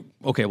 Yeah. Because,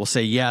 we'll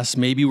say yes,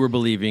 maybe we're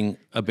believing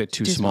a bit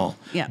too small.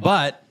 Yeah.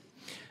 But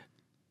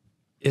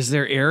is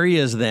there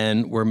areas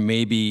then where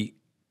maybe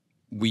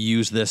we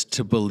use this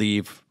to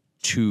believe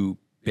too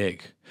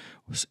big?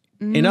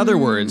 In other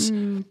words,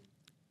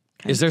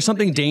 is there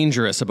something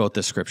dangerous about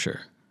this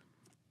scripture?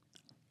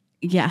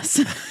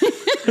 Yes.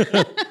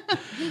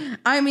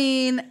 I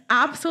mean,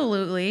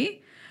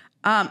 absolutely.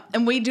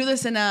 And we do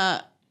this in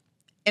a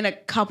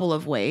couple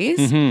of ways.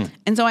 Mm-hmm.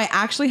 And so I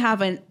actually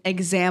have an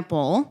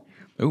example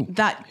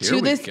that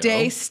to this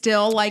day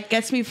still like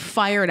gets me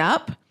fired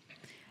up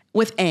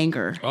with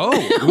anger. Oh,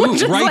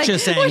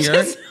 righteous anger. Which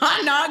is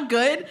not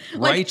good.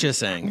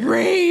 Righteous anger.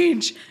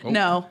 Rage. Oh.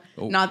 No,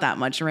 not that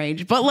much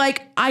rage. But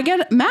like I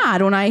get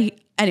mad when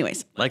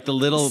anyways. Like the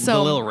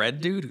little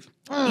red dude?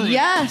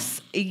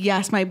 Yes.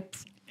 My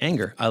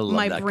anger. I love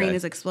that My brain guy.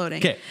 is exploding.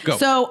 Okay, go.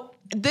 So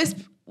this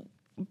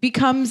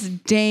becomes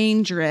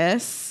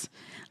dangerous,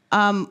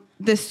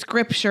 this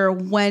scripture,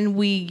 when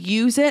we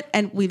use it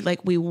and we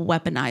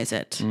weaponize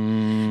it.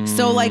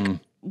 So like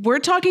we're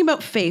talking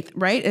about faith,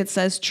 right? It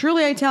says,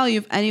 truly I tell you,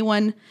 if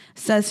anyone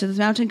says to this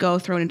mountain, go,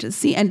 throw it into the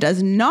sea, and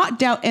does not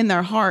doubt in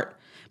their heart,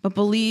 but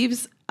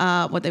believes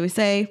what they would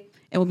say,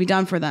 it will be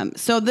done for them.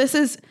 So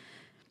this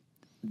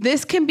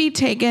can be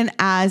taken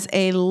as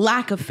a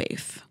lack of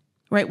faith.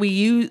 Right,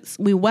 we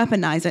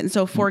weaponize it. And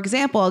so, for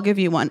example, I'll give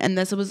you one. And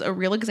this was a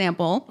real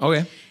example.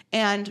 Okay.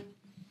 And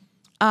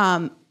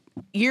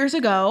years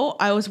ago,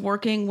 I was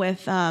working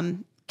with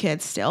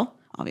kids still,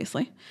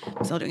 obviously.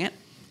 I'm still doing it.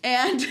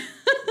 And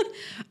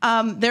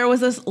there was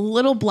this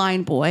little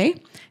blind boy.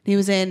 He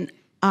was in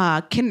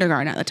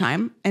kindergarten at the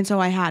time. And so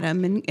I had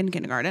him in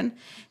kindergarten.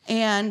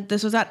 And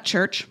this was at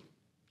church.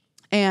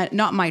 And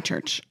not my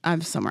church. I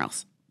was somewhere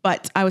else.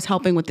 But I was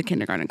helping with the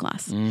kindergarten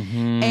class.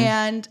 Mm-hmm.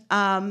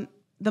 And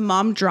the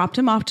mom dropped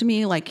him off to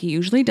me like he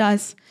usually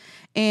does,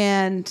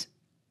 and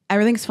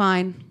everything's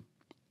fine.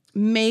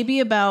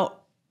 Maybe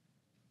about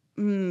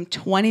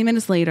 20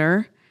 minutes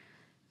later,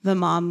 the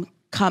mom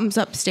comes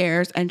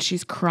upstairs and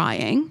she's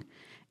crying,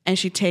 and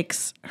she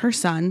takes her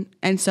son.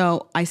 And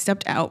so I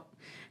stepped out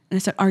and I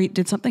said,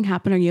 did something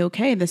happen? Are you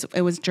okay?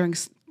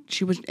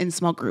 She was in a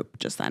small group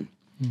just then.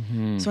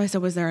 Mm-hmm. So I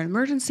said, was there an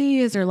emergency?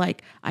 Is there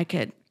I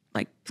could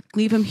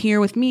leave him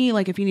here with me?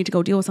 Like if you need to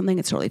go deal with something,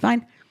 it's totally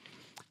fine.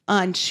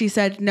 And she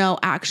said, no,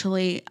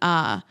 actually,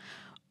 I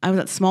was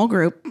at small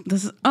group.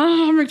 This is,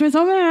 it makes me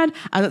so mad.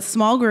 I was at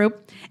small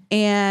group,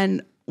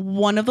 and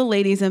one of the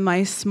ladies in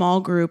my small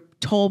group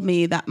told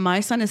me that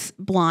my son is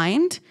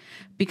blind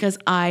because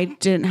I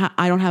don't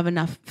have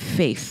enough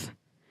faith.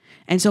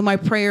 And so my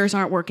prayers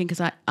aren't working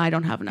because I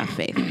don't have enough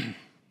faith.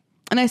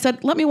 And I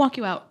said, let me walk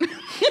you out.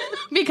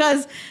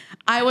 Because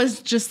I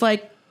was just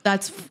like,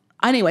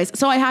 anyways,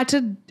 so I had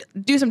to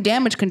do some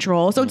damage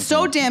control. So it's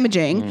so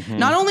damaging. Mm-hmm.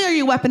 Not only are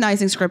you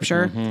weaponizing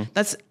scripture,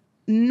 that's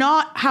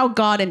not how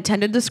God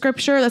intended the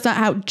scripture. That's not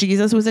how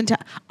Jesus was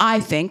intended. I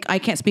think. I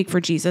can't speak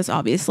for Jesus,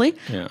 obviously.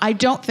 Yeah. I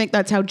don't think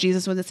that's how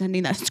Jesus was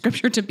intending that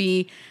scripture to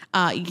be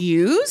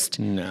used.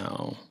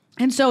 No.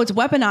 And so it's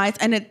weaponized,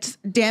 and it's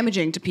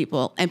damaging to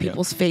people and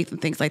people's faith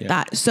and things like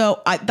that.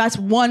 So that's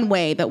one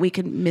way that we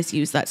can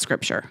misuse that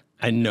scripture.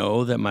 I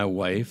know that my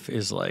wife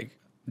is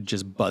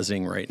just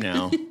buzzing right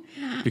now.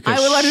 Because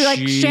I would let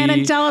her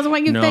Shannon, tell us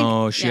what you think.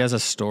 No, she has a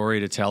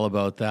story to tell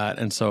about that.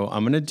 And so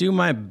I'm going to do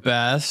my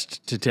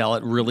best to tell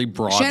it really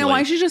broadly. Shannon, why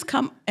don't you just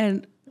come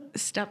and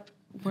step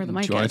where the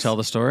mic is? Do you want to tell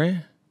the story?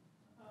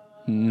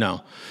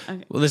 No.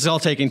 Okay. Well, this is all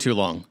taking too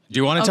long. Do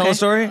you want to tell the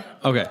story?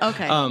 Okay.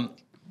 Okay.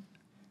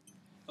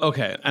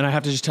 Okay. And I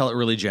have to just tell it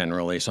really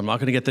generally. So I'm not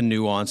going to get the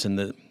nuance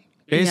and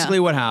Basically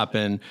what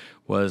happened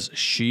was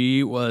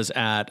she was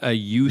at a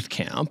youth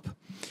camp,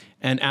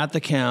 and at the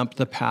camp,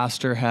 the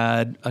pastor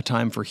had a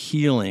time for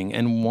healing.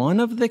 And one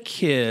of the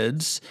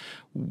kids,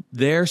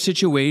 their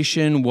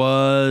situation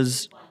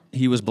was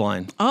he was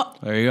blind. Oh.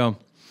 There you go.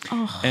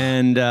 Oh.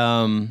 And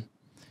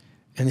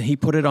he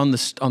put it on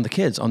the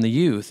kids, on the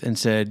youth, and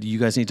said, you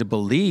guys need to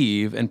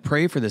believe and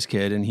pray for this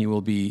kid and he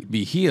will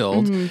be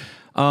healed.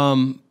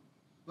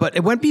 But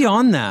it went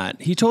beyond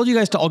that. He told you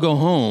guys to all go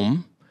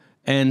home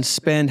and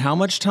spend how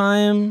much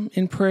time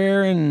in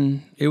prayer?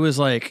 And it was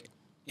like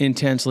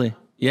intensely.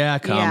 Yeah,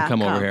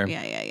 come over here.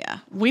 Yeah.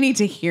 We need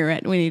to hear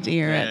it.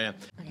 Yeah.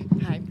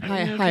 Okay.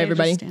 Hi,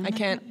 everybody. I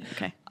can't.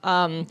 Okay.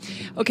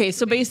 Okay,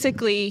 so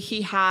basically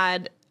he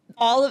had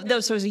all of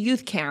those, so it was a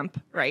youth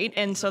camp, right?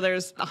 And so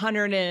there's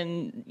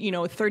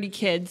 130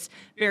 kids,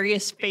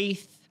 various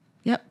faith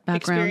backgrounds.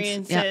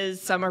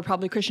 experiences. Some are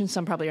probably Christians,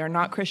 some probably are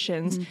not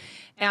Christians.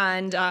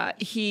 And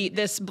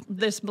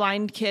this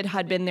blind kid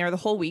had been there the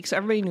whole week, so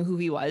everybody knew who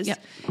he was. Yep.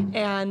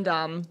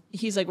 And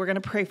he's like, we're going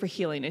to pray for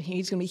healing, and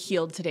he's going to be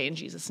healed today in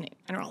Jesus' name.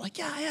 And we're all like,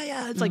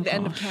 yeah. It's like the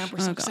end of camp. We're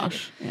so excited.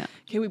 Yeah.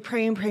 Okay, we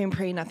pray and pray and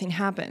pray, nothing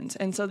happens.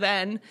 And so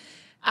then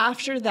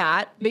after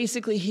that,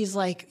 basically he's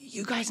like,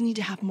 you guys need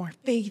to have more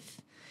faith,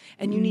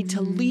 and you need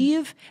to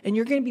leave, and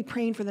you're going to be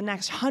praying for the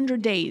next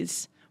 100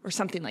 days. Or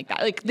something like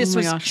that. Like this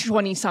was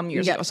 20-some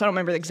years ago, so I don't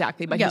remember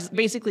exactly. But he's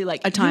basically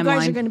like, you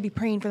guys are going to be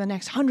praying for the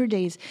next 100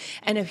 days.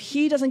 And if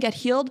he doesn't get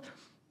healed,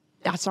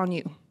 that's on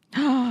you.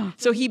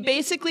 So he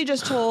basically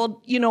just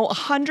told,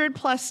 100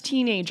 plus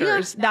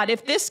teenagers that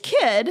if this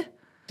kid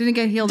doesn't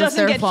get healed,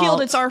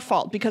 it's our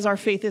fault because our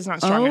faith is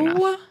not strong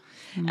enough.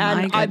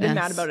 And I've been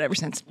mad about it ever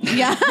since.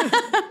 Yeah.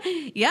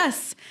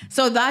 Yes.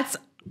 So that's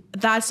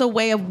a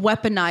way of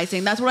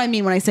weaponizing. That's what I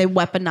mean when I say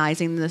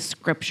weaponizing the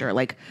scripture.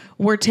 Like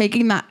we're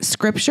taking that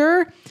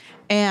scripture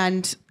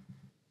and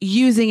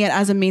using it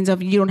as a means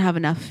of you don't have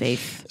enough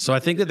faith. So I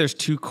think that there's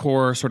two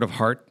core sort of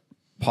heart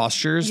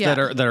postures that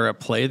are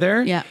at play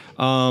there. Yeah.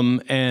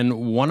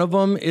 And one of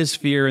them is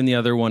fear and the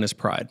other one is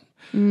pride.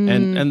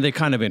 And they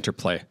kind of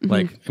interplay.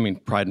 Like, I mean,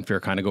 pride and fear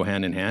kind of go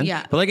hand in hand.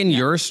 Yeah. But like in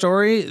your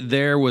story,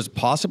 there was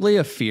possibly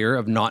a fear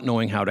of not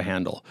knowing how to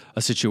handle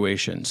a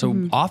situation.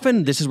 So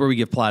often this is where we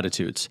give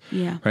platitudes.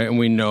 Yeah. Right. And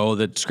we know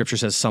that scripture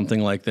says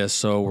something like this.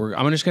 So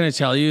I'm just going to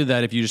tell you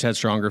that if you just had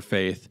stronger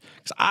faith,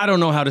 because I don't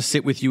know how to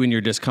sit with you in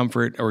your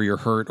discomfort or your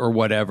hurt or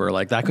whatever,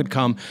 like that could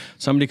come,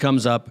 somebody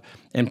comes up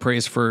and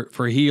prays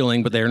for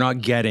healing, but they're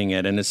not getting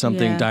it. And it's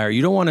something dire.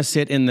 You don't want to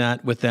sit in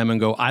that with them and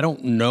go, I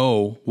don't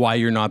know why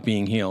you're not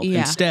being healed.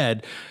 Yeah.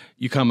 Instead,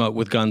 you come out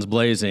with guns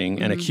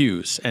blazing and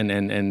accuse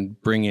and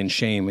bring in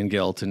shame and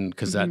guilt. And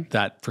because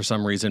that for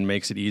some reason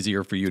makes it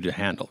easier for you to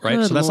handle. Right.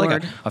 Good so that's Lord.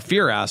 like a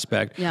fear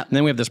aspect. Yep. And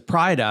then we have this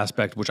pride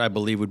aspect, which I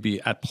believe would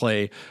be at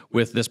play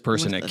with this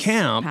person at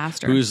camp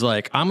pastor. who's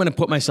like, I'm going to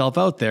put myself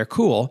out there.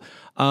 Cool.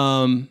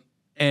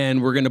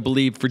 And we're going to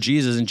believe for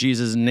Jesus in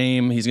Jesus'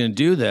 name, he's going to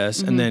do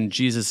this. And then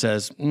Jesus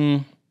says,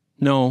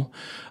 no,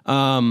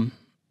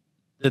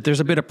 that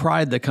there's a bit of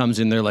pride that comes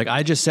in there. Like,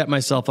 I just set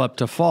myself up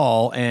to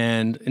fall.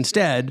 And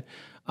instead,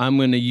 I'm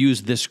going to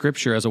use this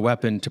scripture as a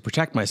weapon to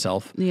protect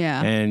myself.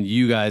 Yeah. And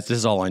you guys, this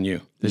is all on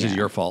you. This is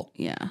your fault.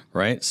 Yeah.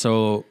 Right?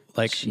 So,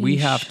 like, we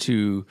have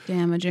to...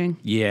 Damaging.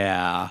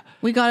 Yeah.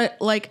 We got it,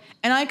 like,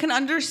 and I can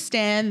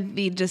understand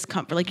the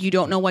discomfort. Like, you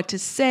don't know what to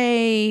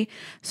say.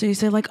 So you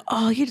say, like,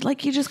 oh, you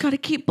just got to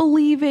keep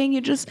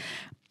believing.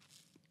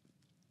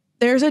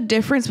 There's a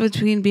difference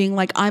between being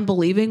like, I'm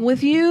believing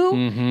with you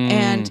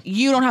and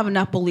you don't have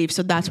enough belief.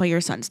 So that's why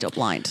your son's still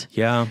blind.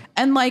 Yeah.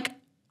 And like,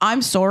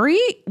 I'm sorry.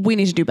 We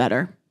need to do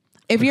better.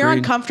 If you're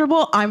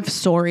uncomfortable, I'm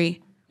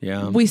sorry.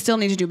 Yeah. We still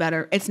need to do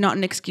better. It's not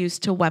an excuse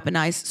to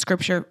weaponize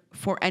scripture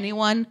for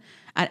anyone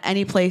at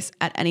any place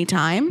at any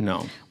time.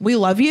 No. We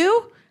love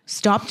you.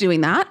 Stop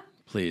doing that.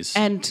 Please.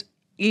 And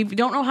if you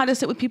don't know how to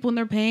sit with people in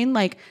their pain,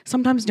 like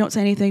sometimes don't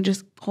say anything,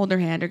 just hold their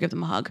hand or give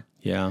them a hug.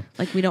 Yeah.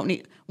 Like we don't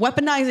need,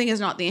 weaponizing is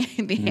not the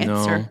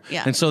answer. No.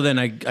 Yeah. And so then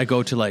I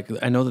go to like,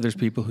 I know that there's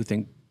people who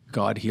think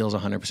God heals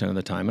 100% of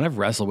the time. And I've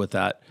wrestled with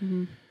that.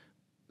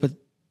 But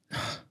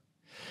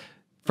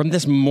from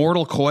this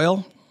mortal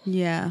coil,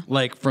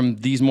 like from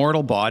these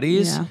mortal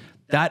bodies,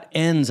 that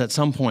ends at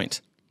some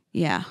point.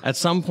 Yeah. At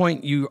some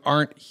point, you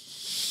aren't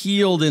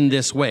healed in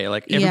this way.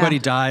 Like everybody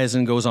dies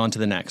and goes on to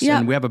the next.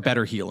 And we have a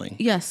better healing.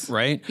 Yes.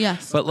 Right?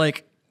 Yes. But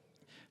like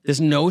this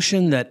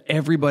notion that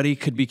everybody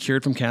could be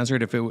cured from cancer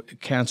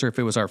if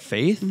it was our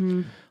faith.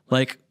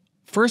 Like,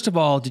 first of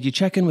all, did you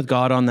check in with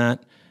God on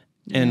that?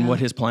 And what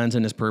his plans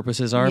and his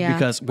purposes are? Yeah.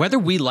 Because whether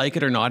we like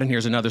it or not, and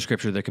here's another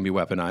scripture that can be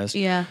weaponized.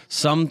 Yeah.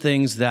 Some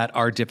things that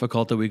are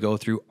difficult that we go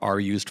through are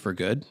used for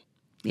good.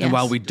 Yes. And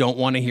while we don't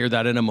want to hear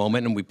that in a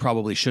moment, and we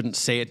probably shouldn't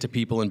say it to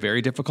people in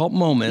very difficult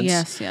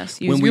moments. Yes. Use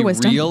when your we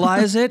wisdom.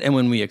 realize it and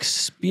when we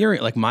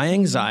experience, like my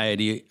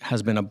anxiety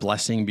has been a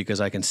blessing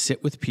because I can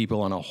sit with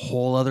people on a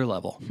whole other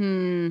level.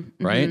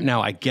 Right?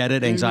 Now I get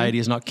it. Anxiety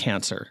is not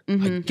cancer.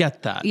 I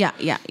get that. Yeah.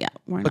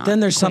 But then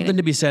there's something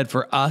to be said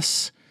for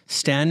us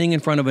standing in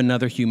front of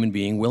another human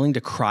being, willing to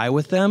cry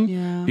with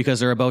them because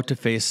they're about to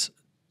face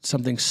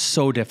something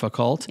so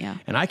difficult. Yeah.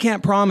 And I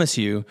can't promise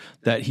you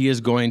that he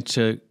is going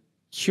to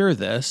cure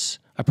this.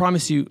 I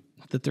promise you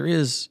that there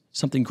is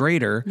something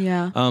greater.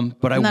 Yeah. But And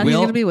I that will he's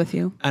going to be with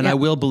you. and Yep. I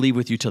will believe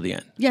with you till the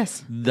end.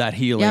 Yes. That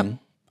healing Yep. will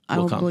I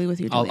will come. believe with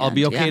you till the I'll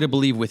be end. okay Yeah. to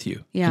believe with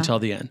you Yeah. until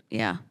the end.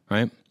 Yeah.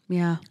 Right?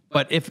 Yeah.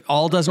 But if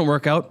all doesn't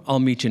work out, I'll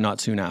meet you not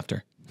soon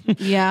after.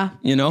 Yeah.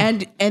 You know?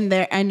 And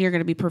you're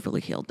going to be perfectly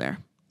healed there.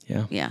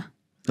 Yeah. Yeah.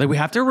 Like we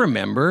have to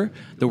remember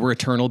that we're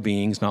eternal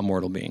beings, not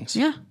mortal beings.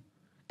 Yeah.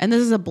 And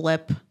this is a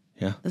blip.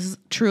 Yeah. This is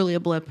truly a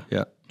blip.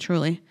 Yeah.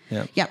 Truly.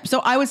 Yeah. Yeah. So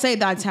I would say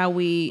that's how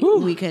we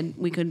can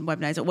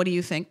weaponize it. What do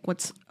you think?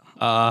 What's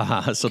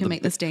So can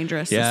make this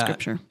dangerous? The yeah,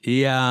 scripture.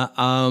 Yeah.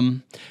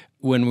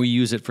 When we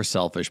use it for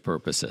selfish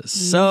purposes.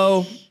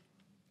 So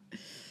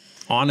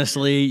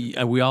honestly,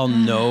 we all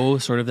know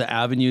sort of the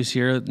avenues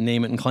here,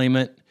 name it and claim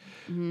it.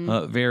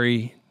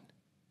 Very,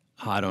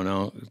 I don't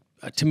know.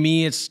 To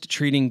me, it's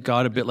treating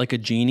God a bit like a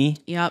genie,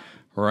 Yep.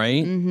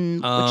 right?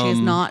 Which he is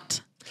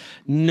not.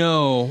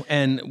 No.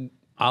 And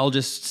I'll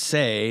just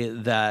say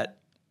that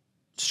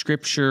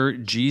scripture,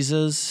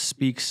 Jesus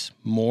speaks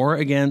more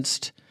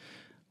against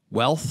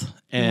wealth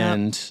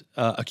and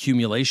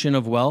accumulation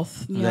of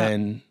wealth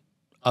than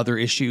other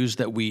issues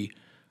that we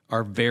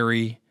are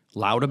very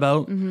loud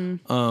about.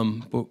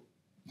 But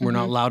we're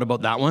not loud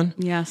about that one.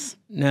 Yes.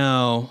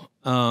 Now,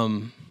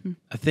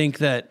 I think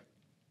that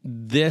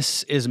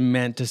this is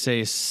meant to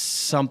say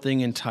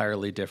something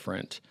entirely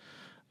different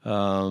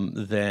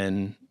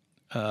than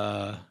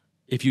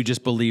if you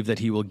just believe that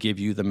he will give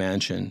you the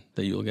mansion,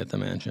 that you will get the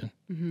mansion,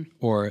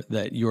 or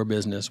that your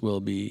business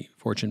will be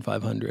Fortune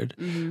 500,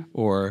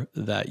 or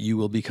that you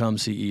will become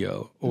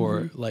CEO,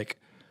 or like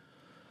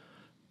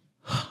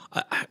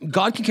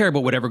God can care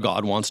about whatever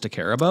God wants to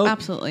care about.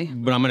 Absolutely.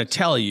 But I'm going to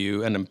tell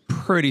you, and I'm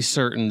pretty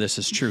certain this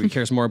is true, he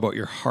cares more about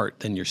your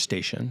heart than your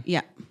station.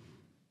 Yeah.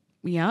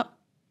 Yep.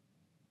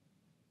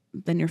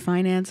 Then your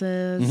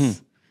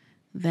finances.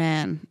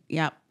 Then,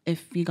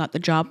 if you got the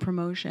job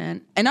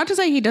promotion. And not to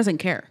say he doesn't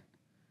care.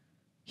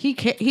 He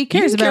cares He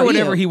can about care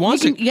whatever you. he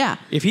wants He to. can, yeah.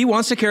 If he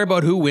wants to care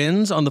about who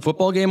wins on the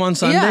football game on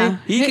Sunday, Yeah.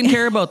 he can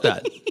care about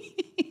that.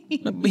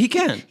 He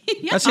can.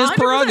 Yeah, That's his 100%.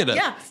 prerogative.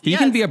 Yes, He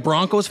can be a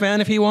Broncos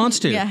fan if he wants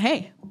to. Yeah,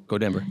 hey. Go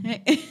Denver.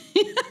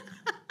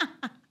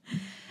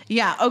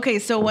 Yeah, okay,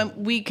 so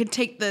when we could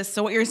take this,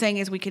 so what you're saying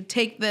is we could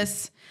take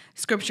this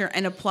scripture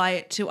and apply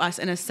it to us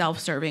in a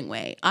self-serving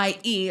way,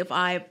 i.e., if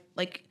I,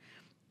 like,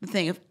 the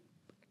thing, if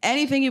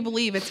anything you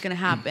believe, it's going to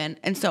happen.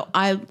 And so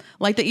I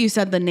like that you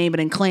said the name it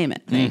and claim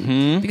it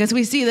thing, because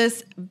we see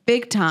this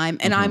big time,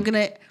 and I'm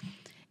going to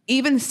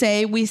even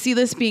say we see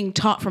this being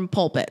taught from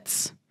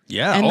pulpits.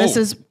 Yeah. And this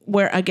is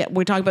where, again,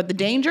 we're talking about the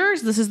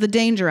dangers. This is the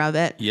danger of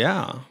it.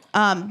 Yeah.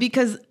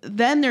 Because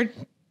then their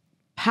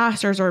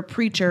pastors or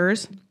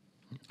preachers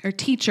or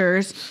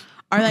teachers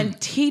are then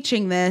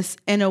teaching this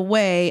in a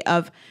way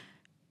of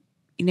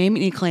you name it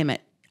and you claim it.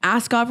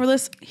 Ask God for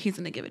this, he's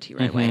going to give it to you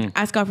right away.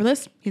 Ask God for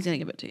this, he's going to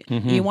give it to you.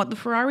 You want the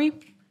Ferrari?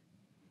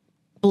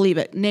 Believe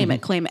it, name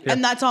it, claim it.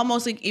 And that's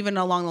almost like even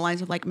along the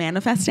lines of like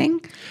manifesting.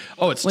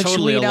 Oh, it's Which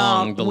totally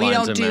along the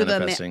lines of do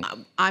manifesting.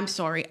 I'm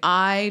sorry,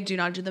 I do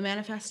not do the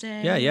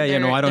manifesting. Yeah.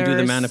 No, I don't do the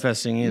There's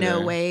manifesting either.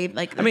 No way.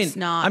 Like, I mean, it's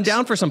not. I'm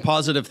down for some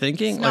positive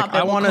thinking. It's not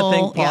Like, I want to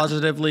biblical. think Yeah.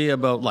 positively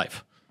about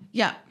life.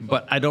 Yeah.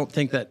 But I don't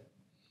think that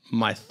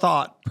my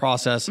thought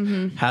process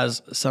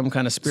has some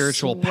kind of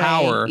spiritual Sway.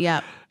 power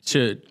Yep.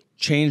 to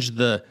change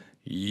the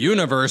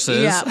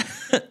universes Yeah.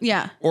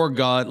 Yeah. or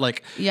God,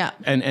 like, Yeah.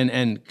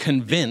 and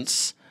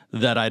convince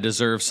that I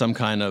deserve some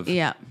kind of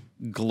Yeah.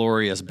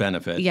 glorious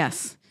benefit.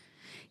 Yes.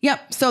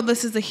 Yep. So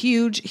this is a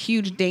huge,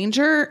 huge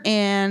danger,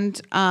 and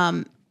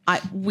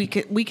we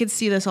could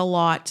see this a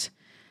lot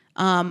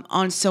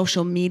on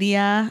social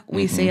media.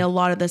 We see a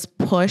lot of this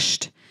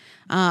pushed,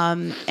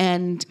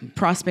 and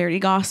prosperity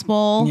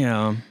gospel.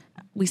 Yeah.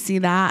 We see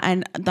that,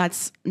 and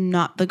that's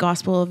not the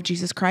gospel of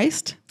Jesus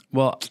Christ.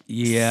 Well,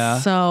 yeah.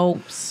 So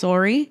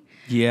sorry.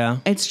 Yeah.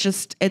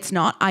 It's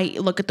not. I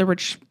look at the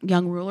rich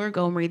young ruler,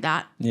 go and read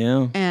that.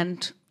 Yeah.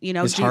 And, you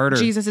know, It's harder.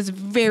 Jesus is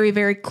very,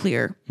 very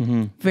clear.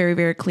 Very,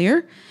 very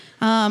clear.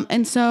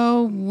 And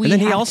so we And then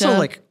he have also, to,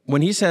 like,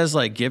 when he says,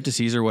 like, give to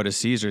Caesar what is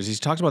Caesar's, he's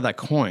talks about that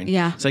coin.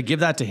 Yeah. It's like, give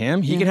that to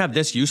him. He can have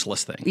this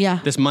useless thing. Yeah.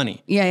 This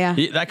money. Yeah.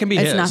 That can be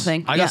It's his.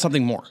 nothing. I Yeah. got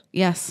something more.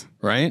 Yes.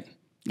 Right?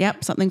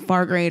 Yep. Something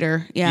far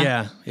greater.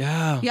 Yeah.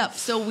 Yeah. Yep.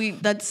 So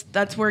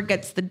that's where it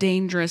gets the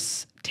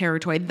dangerous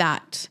territory,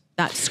 that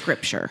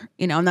scripture,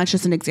 you know, and that's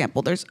just an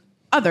example. There's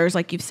others,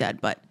 like you've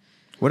said, but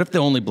What if the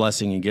only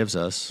blessing he gives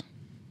us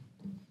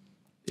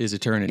is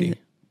eternity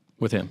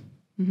with him?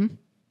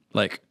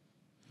 Like,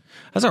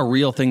 that's a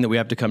real thing that we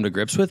have to come to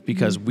grips with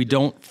because we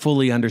don't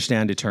fully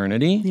understand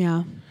eternity.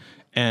 yeah.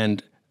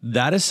 And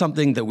that is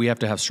something that we have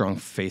to have strong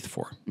faith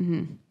for.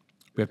 We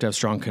have to have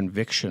strong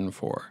conviction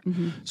for.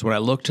 So when I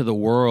look to the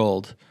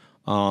world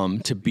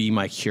to be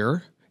my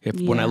cure,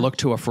 when I look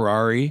to a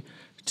Ferrari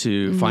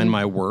to find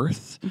my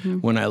worth,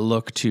 when I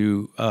look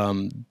to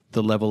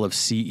the level of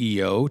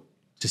CEO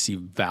to see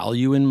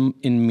value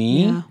in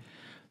me,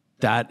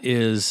 that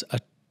is a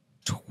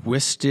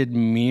twisted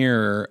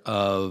mirror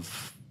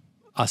of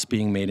us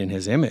being made in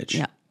his image,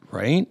 Yeah.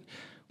 right?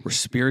 We're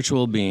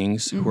spiritual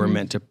beings who are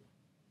meant to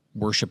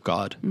worship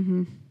God,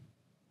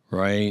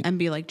 right? And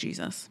be like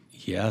Jesus.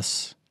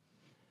 Yes.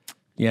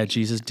 Yeah,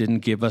 Jesus didn't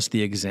give us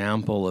the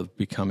example of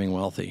becoming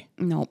wealthy.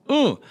 No.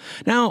 Ooh.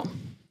 Now,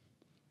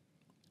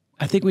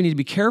 I think we need to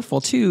be careful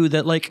too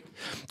that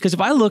because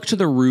if I look to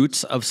the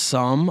roots of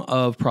some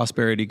of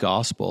prosperity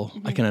gospel,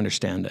 I can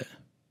understand it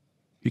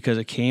because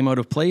it came out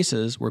of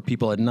places where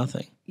people had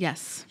nothing.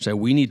 Yes. So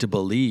we need to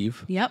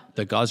believe Yep.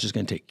 that God's just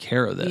going to take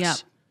care of this. Yep.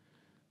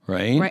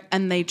 Right? Right.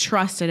 And they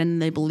trusted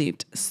and they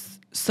believed.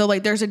 So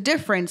there's a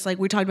difference. Like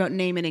we talked about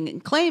naming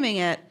and claiming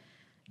it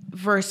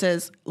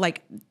versus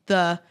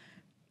the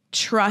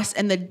trust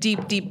and the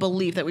deep, deep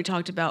belief that we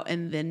talked about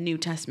in the New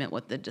Testament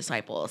with the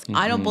disciples.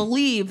 I don't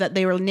believe that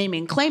they were naming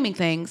and claiming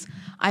things.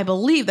 I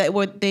believe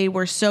that they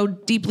were so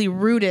deeply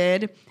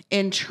rooted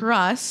in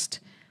trust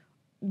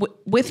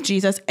with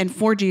Jesus and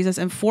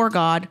for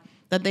God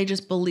that they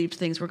just believed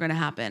things were going to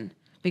happen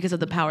because of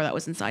the power that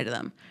was inside of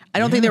them. I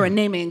don't think they were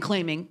naming and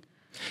claiming.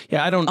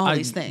 Yeah,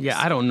 these things. Yeah,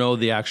 I don't know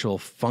the actual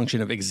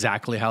function of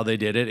exactly how they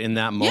did it in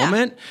that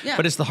moment, Yeah.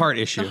 but it's the heart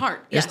issue. The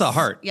heart. It's the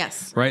heart.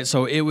 Yes. Right?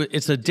 So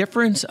it's a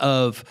difference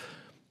of,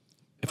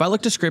 if I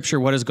look to Scripture,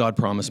 what does God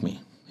promise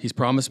me? He's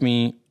promised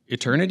me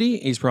eternity.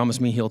 He's promised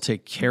me he'll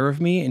take care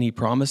of me, and he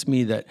promised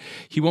me that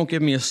he won't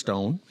give me a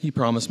stone. He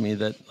promised me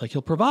that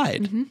he'll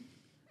provide.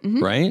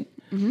 Right?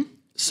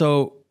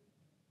 So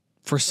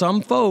for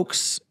some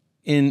folks,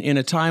 in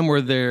a time where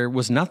there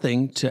was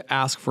nothing, to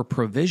ask for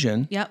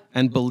provision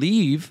and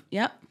believe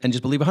and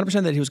just believe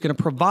 100% that he was going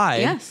to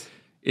provide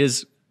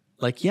is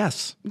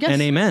yes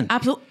and amen.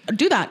 Absolutely.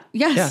 Do that.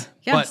 Yes.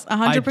 Yeah. Yes.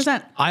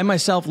 100%. I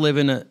myself live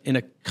in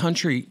a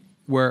country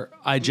where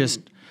I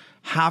just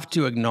have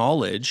to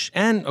acknowledge,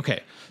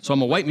 so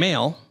I'm a white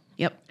male.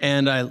 Yep.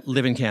 And I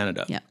live in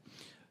Canada. Yep.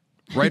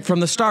 Right from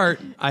the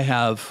start, I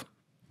have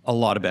a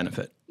lot of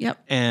benefit.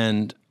 Yep.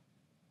 And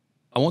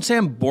I won't say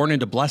I'm born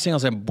into blessing. I'll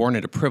say I'm born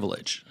into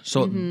privilege.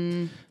 So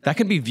that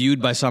can be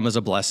viewed by some as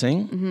a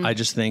blessing. I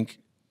just think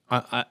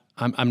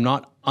I'm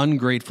not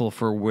ungrateful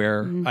for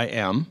where I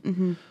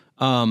am.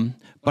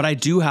 But I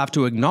do have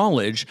to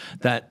acknowledge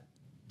that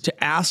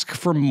to ask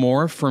for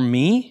more for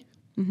me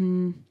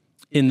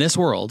in this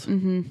world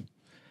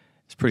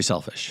is pretty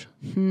selfish.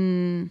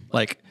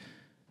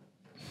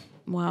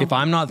 Wow. If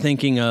I'm not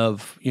thinking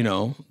of,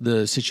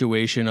 the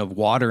situation of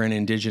water in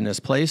indigenous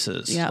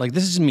places,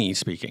 this is me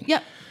speaking.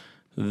 Yep.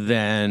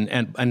 Then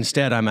and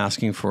instead I'm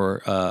asking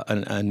for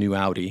a new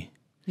Audi.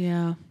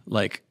 Yeah.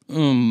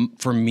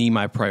 For me,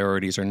 my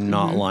priorities are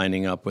not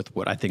lining up with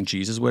what I think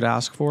Jesus would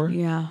ask for.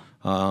 Yeah.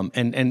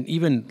 And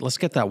even let's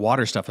get that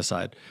water stuff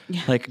aside.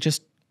 Yeah.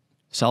 Just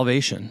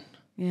salvation.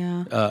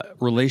 Yeah.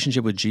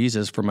 Relationship with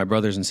Jesus for my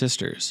brothers and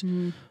sisters.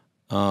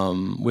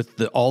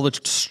 With all the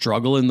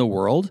struggle in the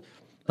world,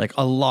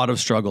 a lot of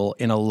struggle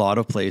in a lot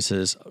of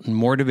places,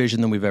 more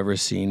division than we've ever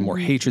seen, more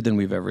hatred than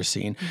we've ever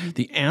seen.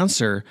 The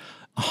answer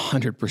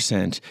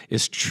 100%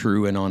 is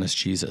true and honest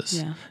Jesus.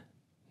 Yeah.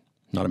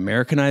 Not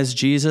Americanized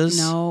Jesus.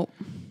 No.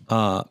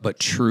 But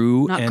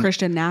true. Not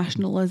Christian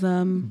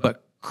nationalism.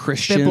 But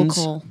Christians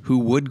biblical who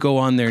would go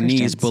on their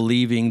knees Christians.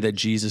 believing that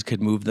Jesus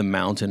could move the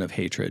mountain of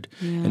hatred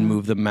and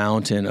move the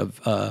mountain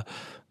of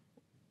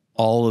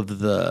all of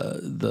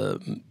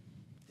the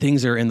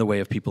things that are in the way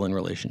of people in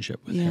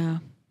relationship with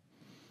him.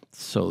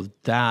 So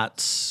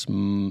that's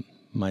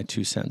my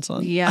 2 cents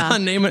on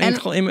name it and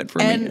claim it for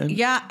me.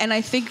 Yeah, and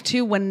I think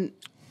too, when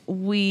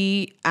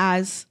we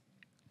as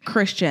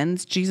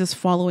Christians, Jesus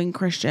following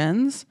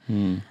Christians,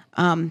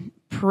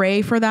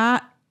 pray for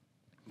that,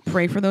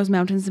 pray for those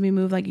mountains to be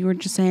moved, like you were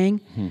just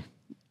saying,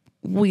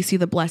 we see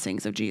the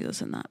blessings of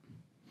Jesus in that.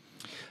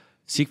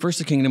 Seek first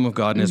the kingdom of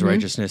God and his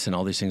righteousness, and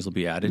all these things will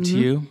be added to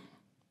you.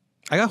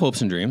 I got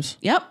hopes and dreams.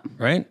 Yep.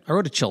 Right? I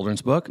wrote a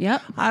children's book.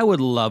 Yep. I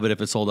would love it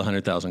if it sold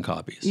 100,000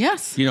 copies.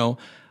 Yes.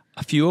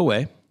 A few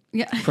away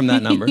from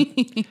that number.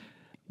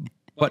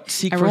 But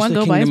seek Everyone first the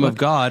go buy his kingdom of book.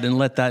 God and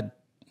let that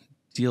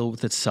deal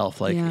with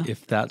itself.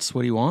 If that's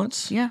what he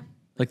wants. Yeah.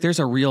 There's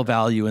a real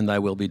value in thy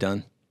will be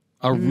done.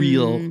 A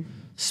real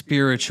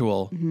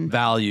spiritual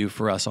value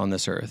for us on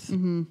this earth.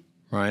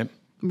 Right?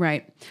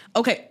 Right.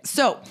 Okay.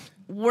 So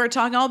we're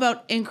talking all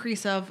about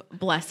increase of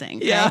blessing.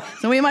 Okay? Yeah.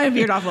 So we might have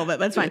veered off a little bit,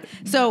 but it's fine.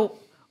 So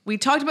we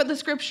talked about the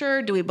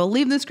scripture. Do we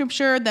believe the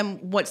scripture?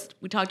 Then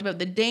we talked about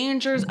the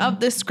dangers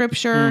of this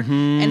scripture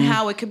and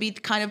how it could be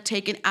kind of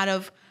taken out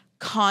of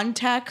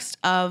context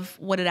of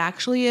what it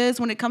actually is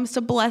when it comes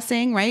to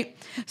blessing, right?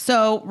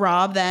 So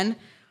Rob, then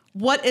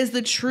what is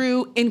the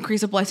true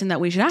increase of blessing that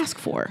we should ask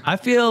for? I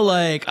feel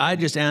like I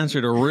just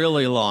answered a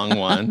really long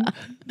one.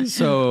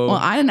 So Well,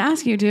 I didn't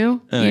ask you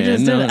to. Oh, You yeah,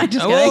 just no. did it. I'm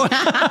just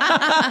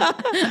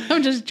kidding.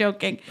 I'm just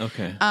joking.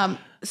 Okay.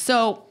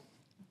 So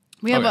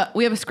we have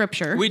a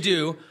scripture. We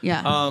do.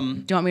 Yeah.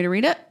 Do you want me to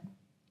read it?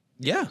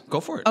 Yeah, go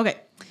for it. Okay.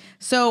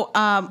 So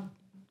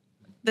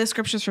this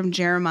scripture is from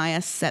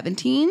Jeremiah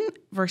 17,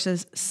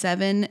 verses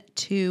 7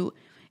 to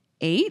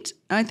 8.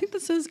 I think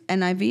this is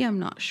NIV. I'm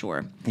not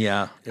sure.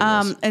 Yeah.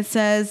 It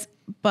says,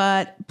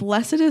 but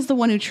blessed is the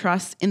one who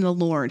trusts in the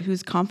Lord,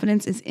 whose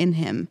confidence is in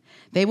him.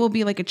 They will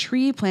be like a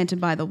tree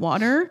planted by the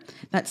water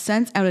that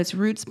sends out its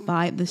roots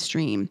by the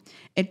stream.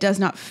 It does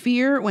not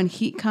fear when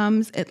heat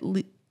comes.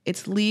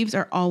 Its leaves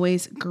are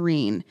always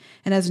green.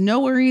 It has no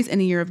worries in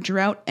a year of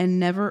drought and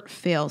never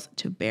fails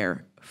to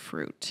bear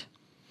fruit.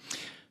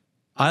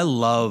 I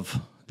love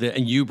that.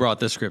 And you brought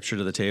this scripture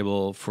to the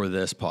table for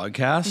this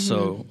podcast.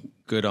 So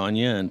good on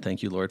you. And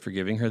thank you, Lord, for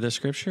giving her this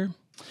scripture.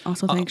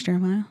 Also, thanks,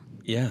 Jeremiah.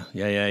 Yeah.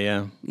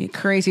 You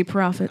crazy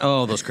prophet.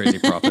 Oh, those crazy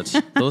prophets.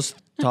 Those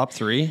top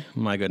 3.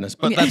 My goodness.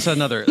 But that's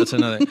another. We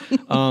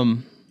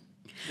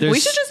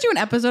should just do an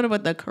episode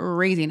about the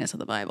craziness of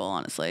the Bible,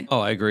 honestly. Oh,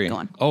 I agree. Go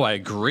on. Oh, I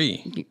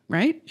agree.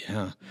 Right?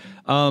 Yeah.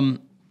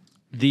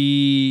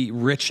 The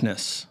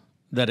richness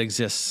that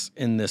exists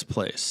in this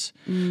place.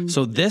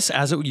 So this,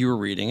 as you were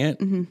reading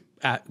it,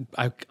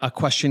 a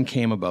question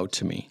came about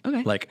to me.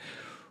 Okay. Like,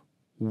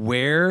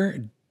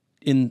 where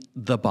in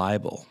the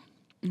Bible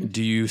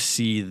do you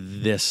see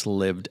this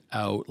lived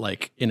out,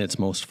 like in its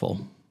most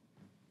full?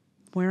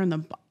 Where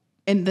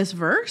in this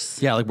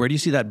verse? Yeah, like where do you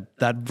see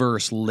that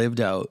verse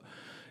lived out?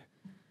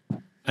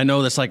 I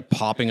know that's like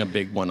popping a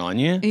big one on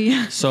you.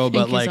 Yeah. So,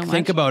 but like,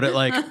 think about it,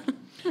 like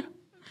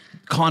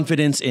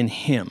confidence in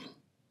Him,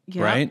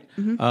 right?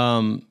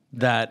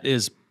 That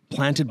is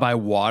planted by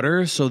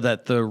water, so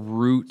that the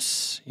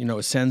roots,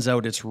 it sends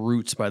out its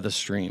roots by the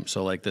stream.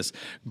 So, like this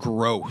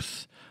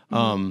growth.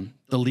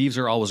 The leaves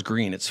are always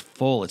green. It's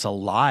full. It's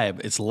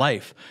alive. It's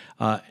life.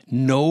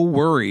 No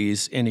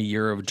worries in a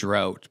year of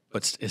drought,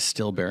 but is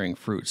still bearing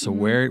fruit. So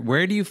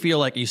where do you feel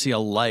like you see a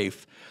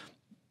life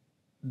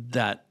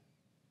that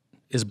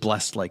is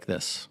blessed like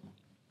this?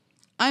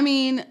 I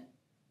mean,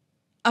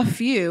 a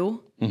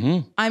few.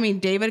 I mean,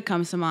 David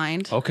comes to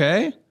mind.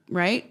 Okay.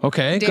 Right?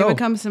 Okay, David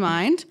comes to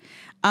mind.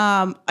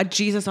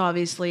 Jesus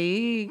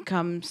obviously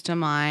comes to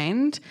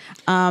mind.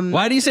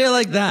 Why do you say it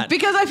like that?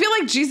 Because I feel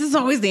like Jesus is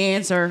always the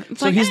answer.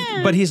 It's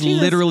he's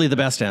Jesus. literally the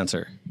best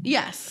answer.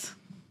 Yes.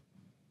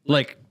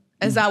 Like,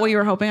 is that what you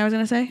were hoping I was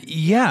going to say?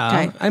 Yeah.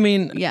 Okay. I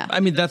mean,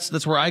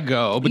 that's where I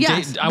go. But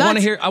yes, I want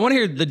to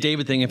hear the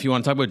David thing if you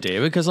want to talk about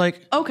David, because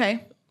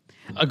okay.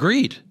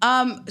 Agreed.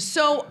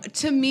 So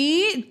to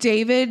me,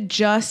 David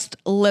just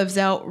lives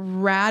out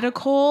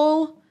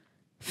radical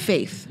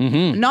faith.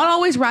 Not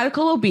always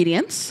radical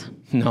obedience.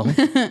 No.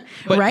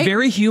 But right?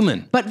 very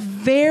human. But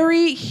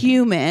very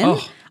human.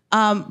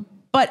 Oh.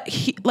 But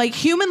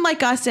human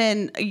like us,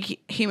 and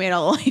he made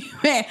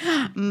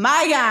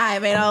my guy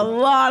made a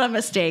lot of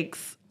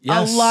mistakes.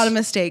 Yes. A lot of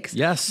mistakes.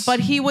 Yes. But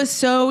he was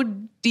so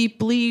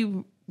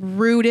deeply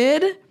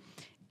rooted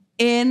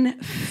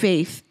in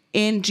faith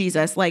in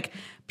Jesus. Like,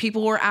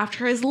 people were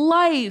after his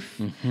life.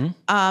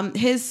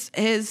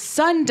 His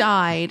son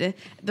died.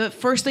 The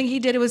first thing he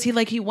did was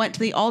he went to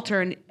the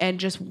altar and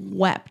just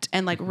wept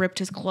and ripped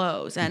his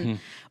clothes. And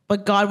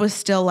but God was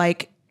still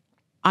like,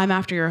 I'm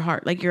after your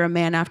heart. Like, you're a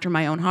man after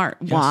my own heart.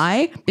 Yes.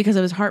 Why? Because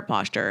of his heart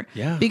posture.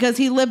 Yeah. Because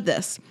he lived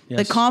this.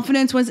 Yes. The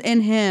confidence was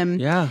in him.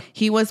 Yeah.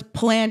 He was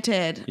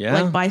planted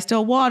by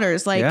still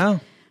waters.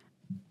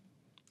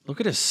 Look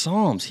at his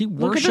Psalms. He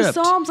worshipped. Look at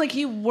the Psalms.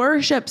 He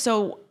worshiped.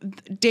 So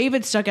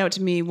David stuck out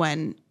to me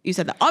when you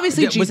said that.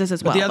 Obviously, Jesus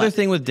as well. But the other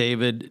thing with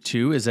David,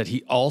 too, is that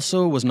he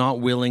also was not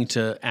willing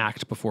to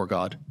act before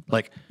God.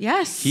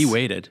 Yes. He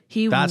waited.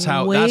 That's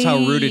how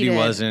rooted he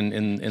was in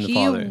the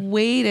Father. He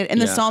waited. In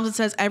the Psalms, it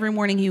says every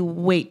morning he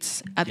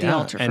waits at the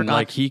altar for God.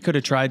 And he could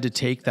have tried to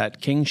take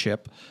that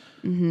kingship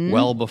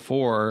well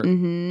before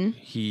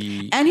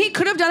he... And he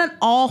could have done it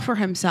all for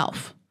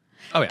himself.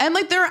 Oh, yeah. And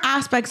there are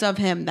aspects of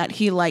him that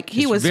he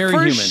was very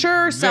for human.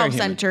 sure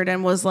self-centered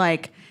and was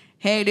like,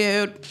 hey,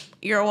 dude,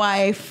 your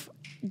wife,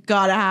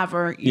 gotta have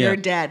her. You're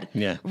dead.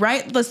 Yeah.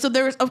 Right? So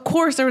there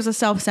was a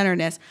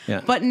self-centeredness,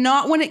 but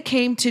not when it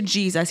came to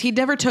Jesus. He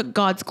never took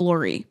God's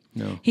glory.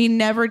 No. He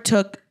never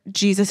took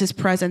Jesus's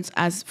presence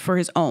as for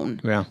his own.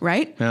 Yeah.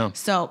 Right? Yeah.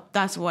 So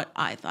that's what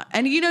I thought.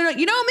 And you know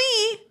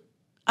me.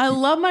 I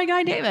love my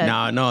guy David.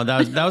 No,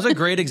 that was a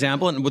great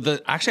example.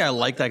 And actually I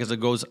like that because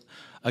it goes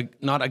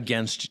not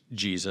against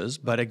Jesus,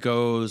 but it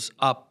goes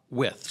up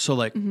with. So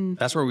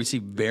that's where we see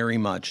very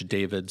much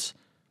David's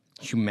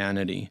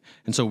humanity.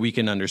 And so we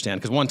can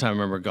understand, because one time I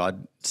remember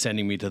God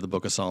sending me to the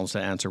book of Psalms to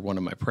answer one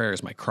of my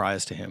prayers, my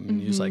cries to him. And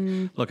he was like,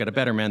 look, at a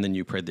better man than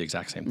you prayed the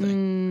exact same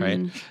thing.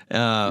 Right.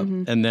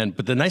 And then,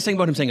 but the nice thing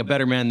about him saying a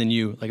better man than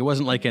you, it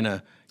wasn't in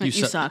a, you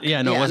suck.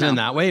 Yeah, no, it wasn't in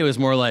that way. It was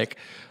more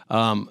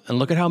and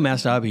look at how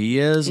messed up he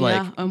is.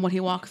 And what he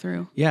walked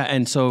through. Yeah.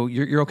 And so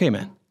you're okay,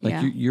 man.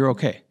 You're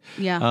okay.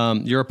 Yeah.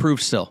 You're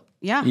approved still.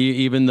 Yeah.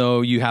 Even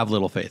though you have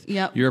little faith.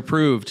 Yep. You're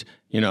approved,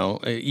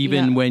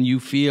 even when you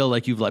feel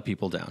like you've let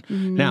people down.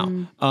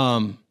 Now,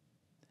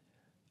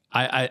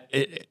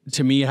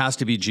 to me, it has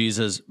to be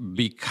Jesus,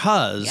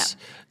 because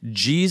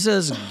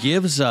Jesus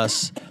gives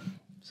us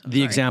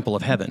the example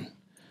of heaven.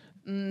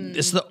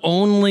 It's the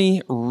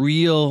only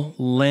real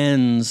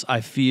lens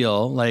I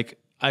feel like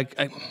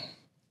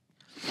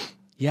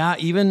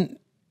even...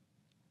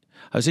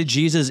 I would say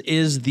Jesus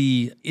is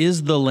the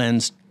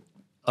lens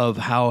of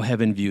how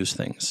heaven views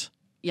things.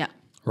 Yeah.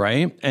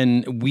 Right?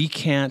 And we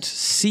can't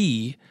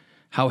see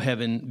how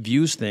heaven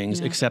views things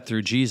except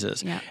through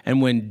Jesus. Yeah.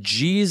 And when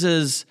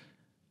Jesus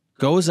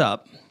goes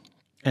up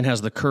and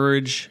has the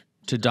courage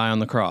to die on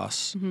the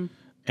cross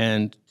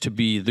and to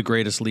be the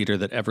greatest leader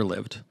that ever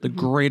lived, the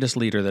greatest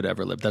leader that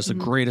ever lived. That's the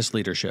greatest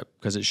leadership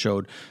because it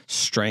showed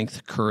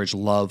strength, courage,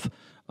 love.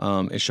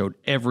 It showed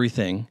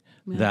everything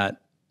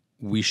that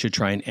we should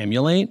try and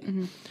emulate.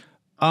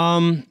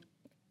 That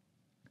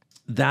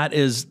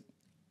is,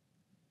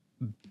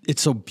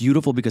 it's so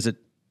beautiful because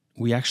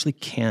we actually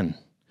can.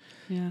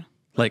 Yeah.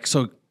 Like,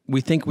 so we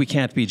think we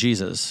can't be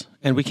Jesus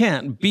and we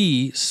can't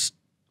be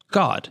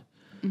God,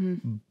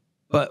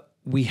 but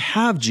we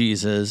have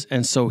Jesus.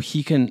 And so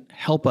he can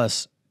help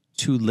us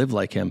to live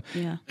like him.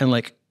 Yeah. And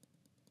like,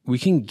 we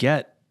can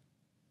get,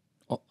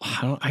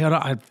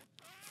 I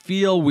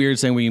feel weird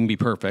saying we can be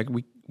perfect.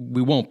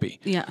 We won't be.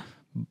 Yeah.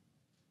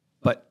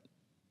 But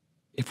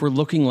if we're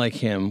looking like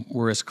him,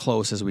 we're as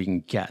close as we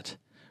can get.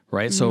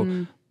 Right.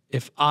 So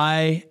if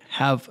I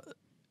have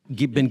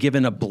been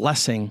given a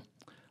blessing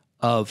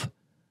of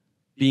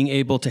being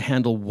able to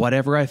handle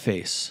whatever I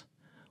face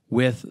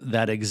with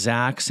that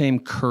exact same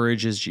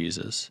courage as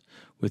Jesus,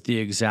 with the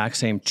exact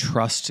same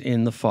trust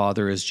in the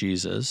Father as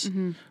Jesus,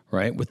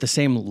 right? With the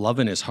same love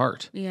in his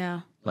heart.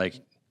 Yeah.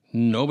 Like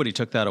nobody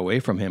took that away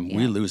from him.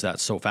 We lose that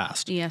so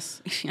fast.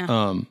 Yes.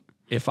 Yeah.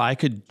 If I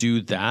could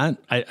do that,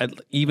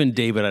 even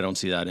David, I don't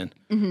see that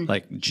in.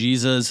 Like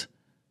Jesus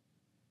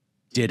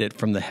did it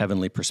from the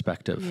heavenly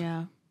perspective.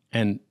 Yeah.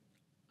 And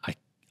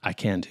I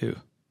can too.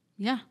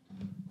 Yeah.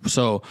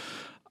 So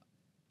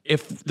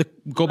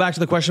go back to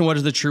the question, what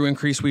is the true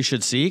increase we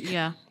should seek?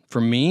 Yeah.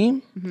 For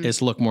me,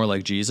 it's look more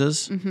like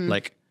Jesus.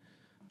 Like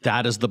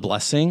that is the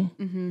blessing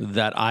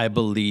that I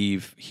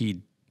believe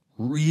he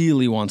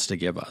really wants to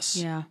give us.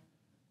 Yeah.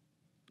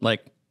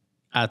 Like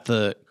at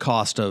the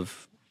cost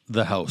of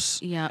the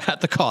house. Yeah.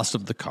 At the cost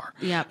of the car.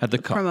 Yeah. At the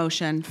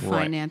promotion,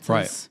 finances,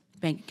 right.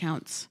 bank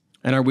accounts.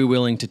 And are we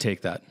willing to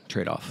take that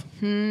trade-off?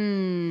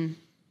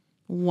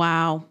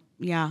 Wow.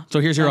 Yeah. So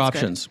here's your That's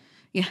options. good.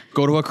 Yeah.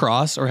 Go to a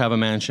cross or have a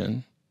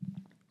mansion.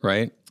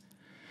 Right?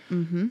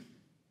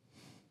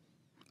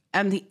 And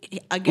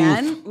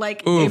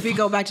if you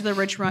go back to the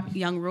rich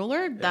young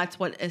ruler, that's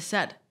what is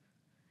said. It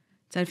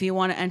said if you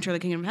want to enter the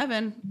kingdom of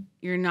heaven,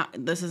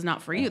 this is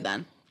not for you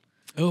then.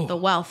 Oh. The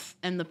wealth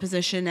and the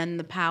position and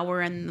the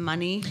power and the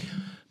money.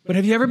 But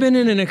have you ever been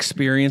in an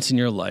experience in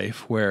your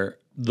life where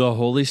the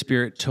Holy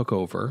Spirit took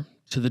over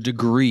to the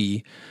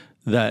degree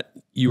that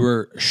you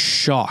were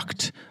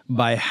shocked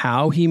by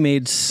how he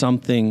made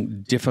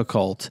something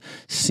difficult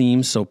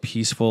seem so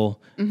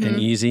peaceful and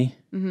easy?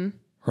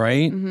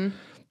 Right?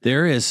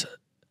 There is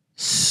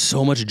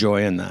so much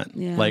joy in that.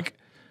 Yeah. Like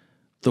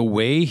the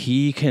way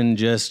he can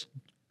just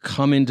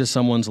come into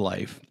someone's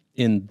life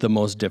in the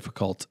most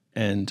difficult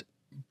and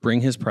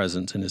bring his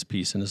presence and his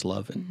peace and his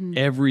love and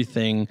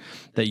everything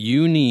that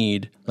you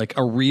need, like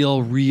a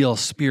real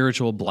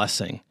spiritual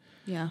blessing.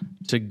 Yeah.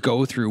 To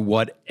go through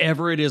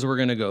whatever it is we're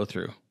going to go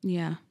through.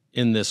 Yeah.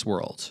 In this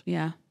world.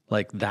 Yeah.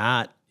 Like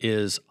that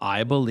is,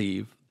 I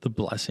believe, the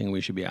blessing we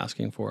should be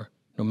asking for,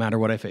 no matter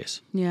what I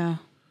face. Yeah.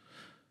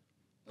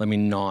 Let me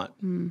not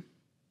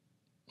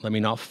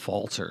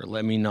falter.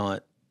 Let me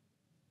not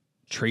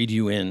trade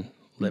you in.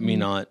 Let me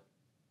not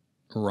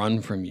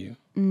run from you.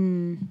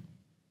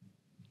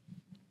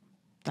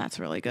 That's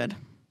really good.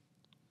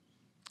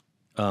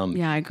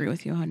 I agree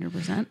with you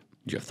 100%.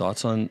 Do you have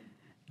thoughts on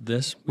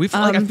this?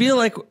 I feel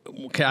like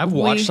I've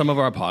watched some of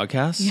our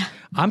podcasts. Yeah.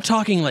 I'm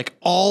talking like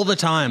all the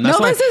time. That's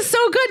this is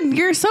so good.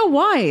 You're so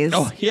wise.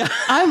 Oh yeah,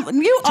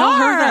 you Tell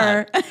are.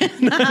 Her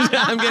that.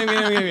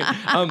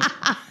 I'm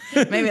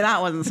kidding. Maybe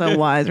that wasn't so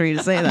wise for you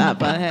to say that,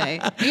 but hey,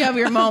 you have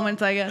your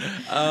moments, I guess.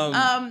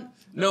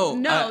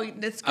 No,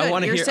 it's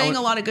good. You're saying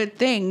a lot of good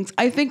things.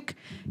 I think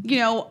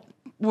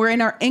we're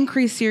in our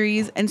increase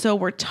series, and so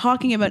we're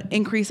talking about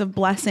increase of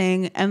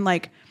blessing, and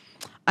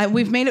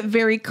we've made it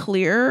very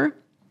clear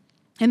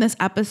in this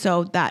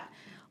episode that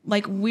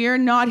we're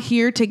not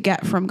here to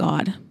get from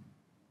God,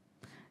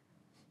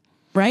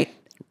 right?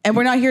 And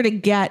we're not here to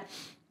get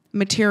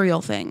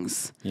material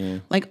things. Yeah.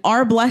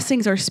 Our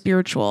blessings are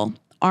spiritual.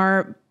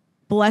 Our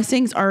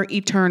blessings are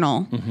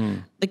eternal.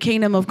 The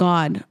kingdom of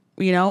God,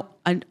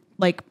 and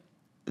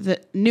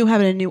the new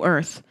heaven and new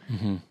earth.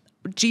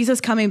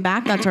 Jesus coming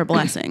back, that's our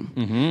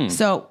blessing.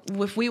 So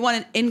if we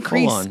want an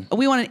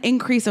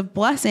increase of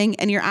blessing,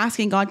 and you're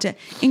asking God to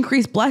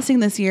increase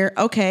blessing this year,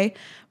 okay,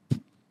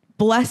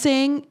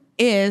 blessing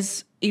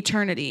is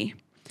eternity.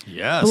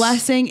 Yes.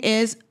 Blessing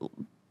is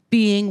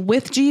being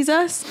with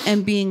Jesus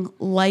and being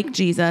like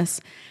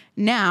Jesus.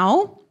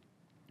 Now,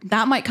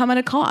 that might come at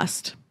a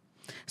cost.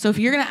 So if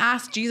you're going to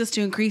ask Jesus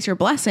to increase your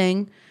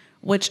blessing,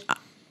 which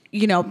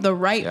the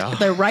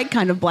right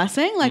kind of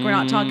blessing, we're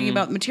not talking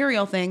about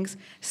material things.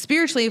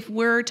 Spiritually, if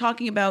we're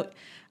talking about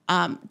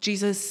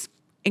Jesus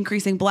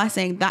increasing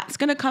blessing, that's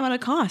going to come at a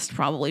cost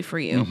probably for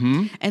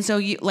you. And so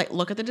you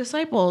look at the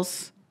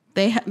disciples.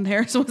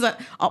 Theirs was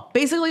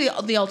basically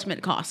the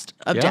ultimate cost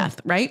of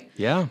death, right?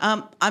 Yeah.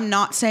 I'm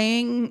not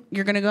saying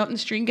you're going to go out in the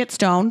street and get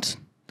stoned.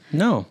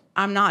 No.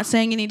 I'm not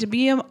saying you need to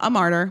be a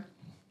martyr,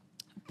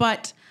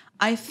 but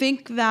I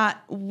think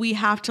that we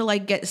have to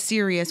like get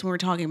serious when we're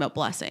talking about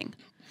blessing.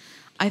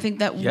 I think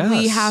that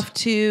we have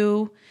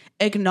to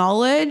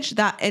acknowledge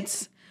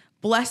that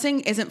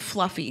blessing isn't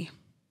fluffy.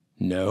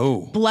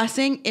 No.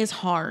 Blessing is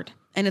hard,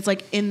 and it's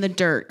like in the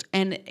dirt,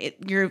 and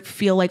you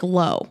feel like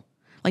low.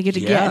 Like you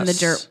have to get in the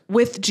dirt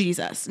with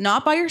Jesus,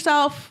 not by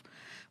yourself,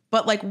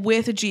 but like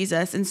with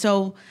Jesus. And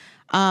so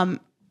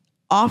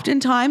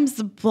oftentimes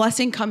the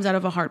blessing comes out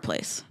of a hard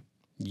place.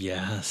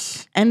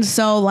 Yes. And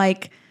so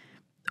like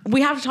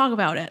we have to talk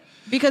about it,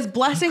 because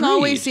blessing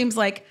always seems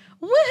like,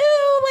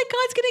 woohoo, like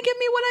God's going to give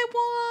me what I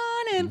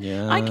want,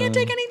 and I can't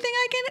take anything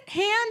I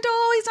can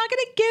handle. He's not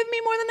going to give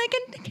me more than I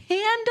can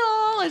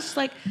handle. It's just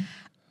like,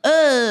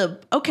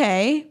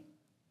 okay,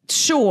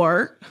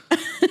 sure.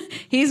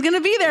 He's going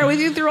to be there with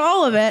you through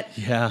all of it.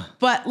 Yeah.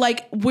 But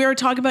like we're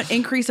talking about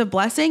increase of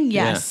blessing.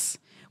 Yes.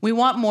 Yeah. We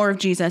want more of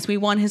Jesus. We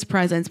want his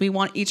presence. We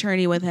want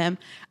eternity with him.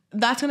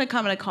 That's going to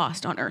come at a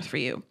cost on earth for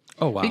you.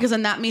 Oh, wow. Because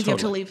then that means you have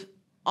to leave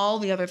all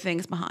the other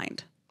things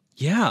behind.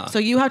 Yeah. So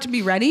you have to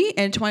be ready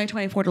in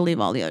 2024 to leave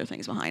all the other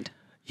things behind.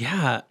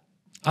 Yeah.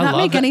 Does that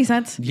make any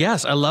sense?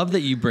 Yes. I love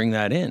that you bring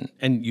that in.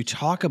 And you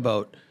talk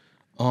about,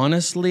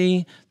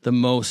 honestly, the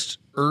most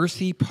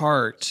earthy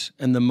part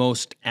and the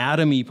most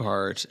atomy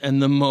part and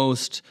the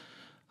most,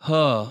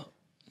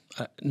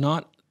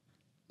 not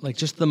like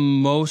just the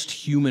most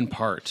human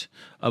part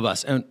of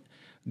us. And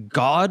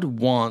God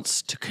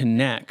wants to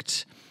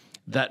connect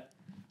that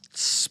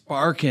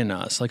spark in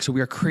us. Like, so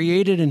we are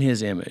created in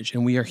his image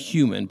and we are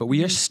human, but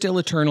we are still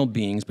eternal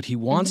beings, but he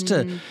wants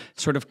to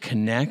sort of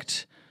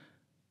connect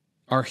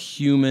our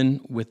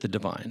human with the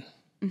divine.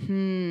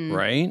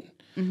 Right?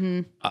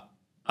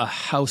 A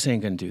house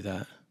ain't going to do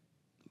that.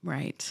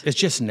 Right. It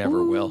just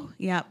never will.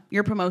 Yeah.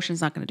 Your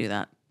promotion's not going to do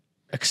that.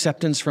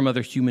 Acceptance from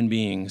other human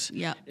beings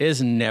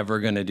is never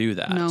going to do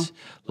that. No.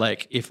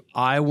 Like if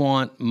I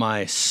want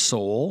my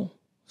soul,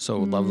 so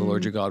love the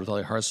Lord your God with all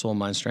your heart, soul,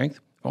 mind, strength.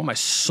 I want my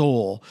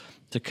soul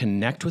to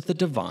connect with the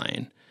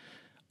divine.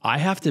 I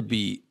have to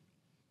be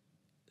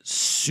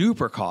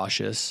super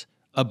cautious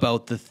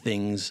about the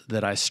things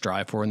that I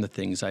strive for and the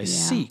things I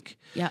seek.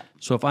 Yeah.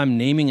 So if I'm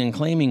naming and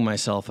claiming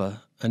myself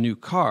a new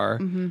car,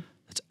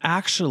 it's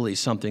actually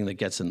something that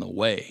gets in the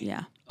way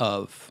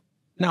of.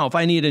 Now, if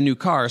I need a new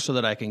car so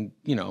that I can,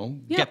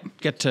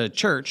 get to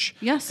church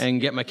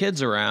and get my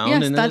kids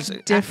around. And that's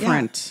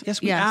different.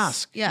 Yes, we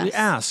ask. Yes. We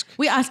ask.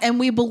 We ask and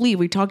we believe.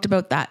 We talked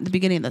about that at the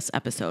beginning of this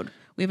episode.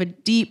 We have a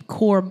deep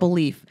core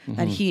belief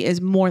that he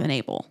is more than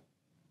able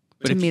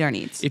to meet our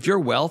needs. If your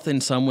wealth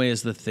in some way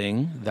is the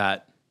thing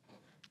that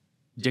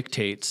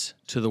dictates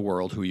to the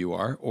world who you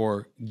are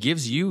or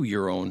gives you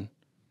your own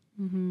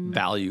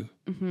value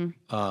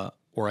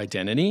or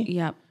identity.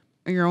 Yeah.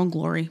 Or your own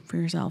glory for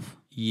yourself.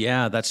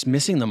 Yeah, that's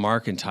missing the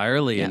mark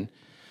entirely. Yeah. And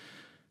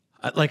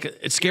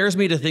it scares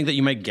me to think that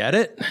you might get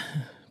it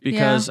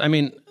because, I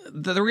mean,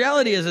 the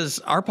reality is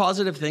our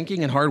positive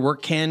thinking and hard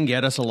work can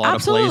get us a lot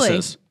of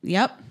places.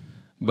 Yep.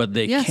 But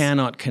they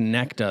cannot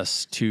connect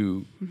us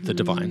to the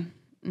divine.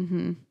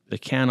 They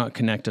cannot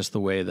connect us the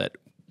way that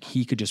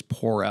he could just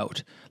pour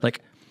out.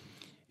 Like,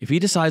 if he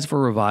decides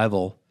for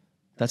revival,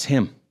 that's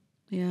him.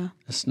 Yeah.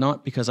 It's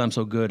not because I'm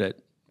so good at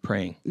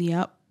praying.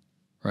 Yep.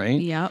 Right?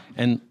 Yep.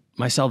 And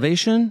my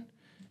salvation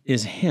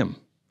is him.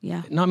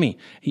 Yeah. Not me.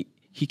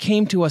 He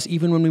came to us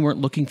even when we weren't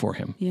looking for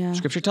him. Yeah.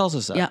 Scripture tells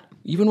us that. Yeah.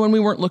 Even when we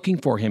weren't looking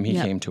for him, he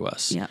came to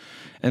us. Yeah.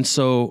 And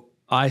so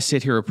I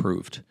sit here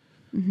approved.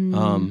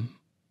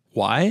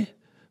 Why?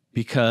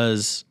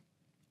 Because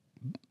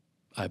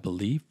I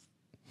believe,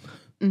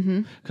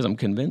 because I'm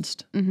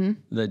convinced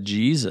that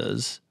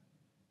Jesus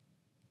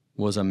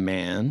was a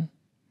man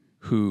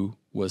who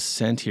was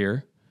sent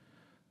here,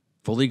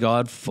 fully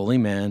God, fully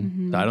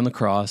man, died on the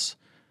cross,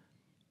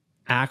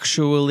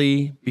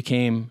 actually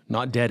became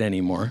not dead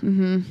anymore,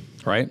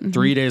 right?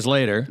 3 days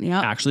later,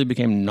 actually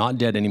became not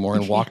dead anymore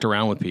and walked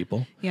around with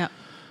people. Yeah.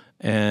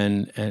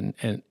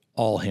 And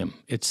all him.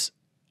 It's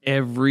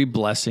every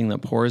blessing that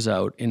pours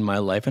out in my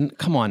life. And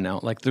come on now,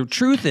 like the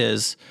truth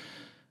is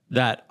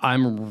that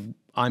I'm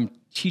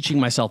teaching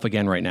myself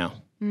again right now.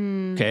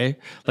 Okay?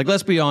 Like,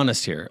 let's be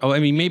honest here. Oh, I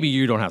mean, maybe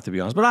you don't have to be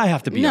honest, but I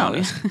have to be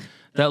honest.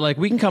 That like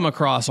we can come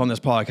across on this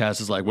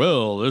podcast as like,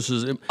 well, this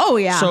is. Oh,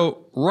 yeah.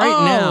 So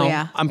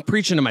now I'm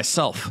preaching to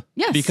myself.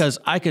 Yes. Because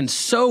I can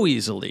so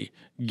easily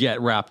get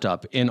wrapped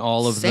up in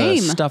all of the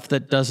stuff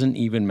that doesn't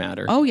even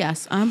matter. Oh,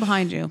 yes. I'm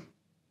behind you.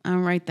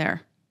 I'm right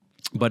there.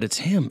 But it's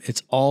him.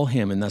 It's all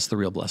him. And that's the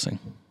real blessing.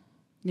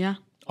 Yeah.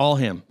 All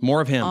him.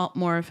 More of him.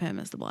 More of him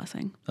is the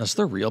blessing. That's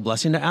the real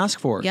blessing to ask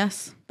for.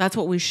 Yes. That's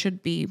what we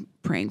should be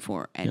praying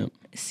for and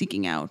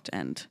seeking out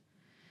and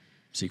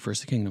seek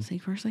first the kingdom.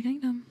 Seek first the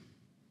kingdom.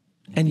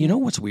 And you know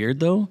what's weird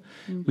though?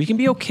 We can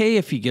be okay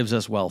if he gives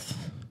us wealth.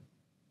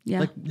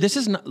 Yeah. Like this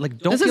is not like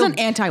don't. This feel, isn't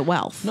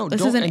anti-wealth. No, this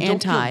don't, isn't and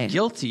anti. Don't feel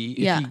guilty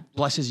if he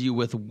blesses you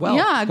with wealth.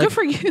 Yeah, good Like,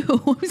 for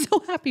you. I'm so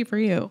happy for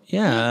you.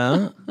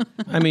 Yeah,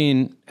 I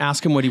mean,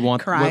 ask him what he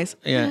wants. Cries.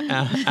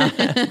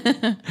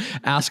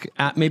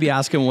 Maybe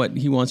ask him what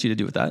he wants you to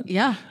do with that.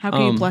 Yeah. How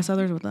can you bless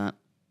others with that?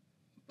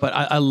 But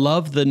I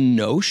love the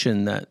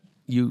notion that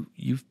you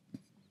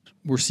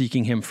were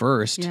seeking him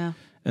first. Yeah.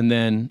 And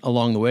then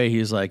along the way,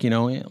 he's like, I'm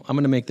going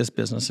to make this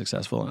business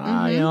successful.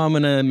 I'm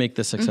going to make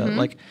this successful.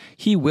 Like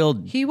he will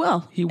He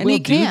will. He And will he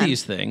do can.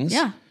 these things.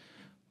 Yeah.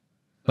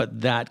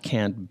 But that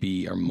can't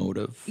be our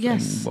motive.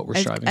 Yes. And what we're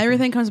striving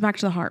Everything comes back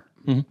to the heart.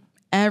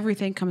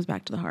 Everything comes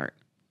back to the heart.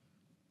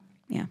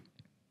 Yeah.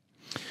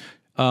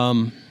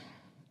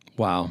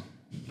 Wow.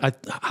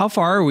 How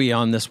far are we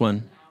on this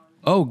one?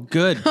 Oh,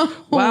 good.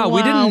 Wow,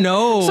 we didn't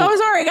know. So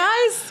sorry,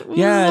 guys.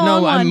 Yeah,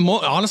 no,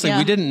 honestly, Yeah.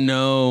 we didn't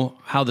know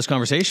how this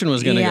conversation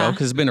was going to go Yeah.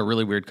 because it's been a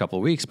really weird couple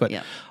of weeks. But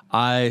Yeah.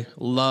 I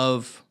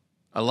love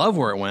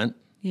where it went.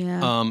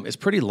 Yeah. It's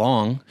pretty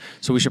long,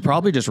 so we should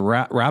probably just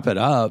wrap it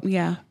up.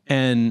 Yeah.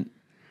 And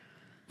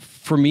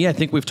for me, I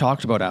think we've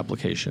talked about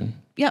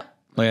application. Yep.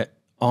 Like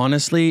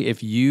honestly,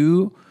 if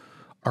you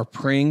are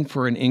praying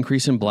for an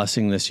increase in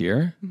blessing this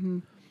year,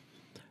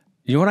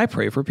 you know what I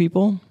pray for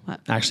people?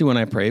 What? Actually, when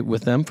I pray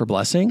with them for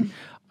blessing,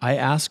 I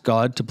ask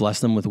God to bless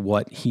them with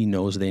what He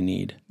knows they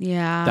need.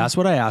 Yeah. That's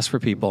what I ask for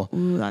people.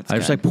 Ooh, that's I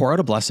just good. like pour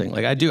out a blessing.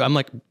 Like I do. I'm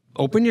like,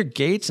 open your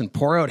gates and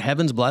pour out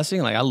heaven's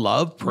blessing. Like I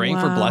love praying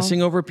for Wow.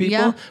 blessing over people.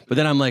 Yeah. But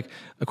then I'm like,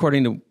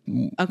 according to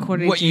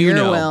what to you your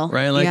know, will.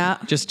 right? Like Yeah.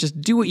 just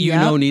do what you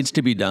Yep. know needs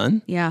to be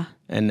done. Yeah.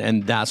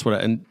 And that's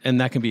what and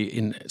that can be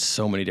in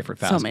so many different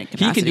facets. many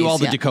He can do all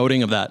the capacities, yeah.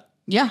 decoding of that.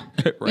 Yeah.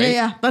 Right?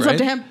 Yeah. That's Right? up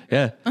to him.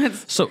 Yeah.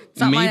 It's So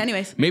not mine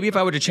anyways. Maybe if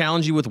I were to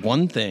challenge you with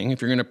one thing,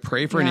 if you're going to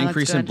pray for an Yeah, that's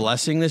increase in good.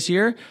 blessing this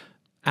year,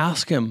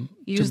 ask him.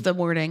 Use the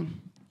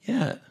wording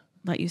Yeah.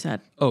 that you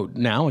said. Oh,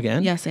 now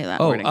again? Yeah, say that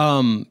Oh,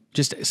 wording.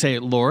 just say,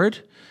 Lord,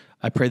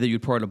 I pray that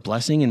you'd pour out a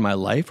blessing in my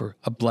life or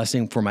a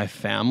blessing for my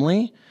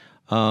family,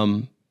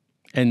 and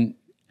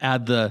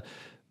add the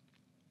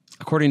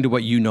according to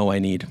what you know I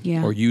need,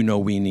 Yeah. or you know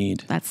we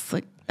need. That's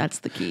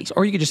the key.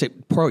 Or you could just say,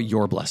 pour out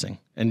your blessing,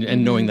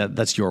 and knowing that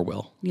that's your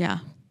will. Yeah.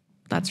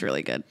 That's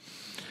really good.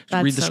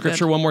 That's Read the so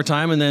scripture good. one more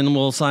time, and then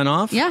we'll sign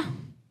off. Yeah.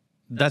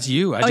 That's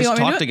you. I you just want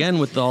me to talked do it? again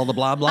with all the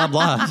blah, blah,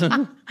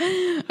 blah.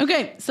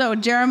 Okay, so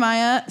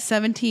Jeremiah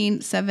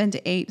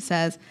 17:7-8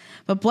 says,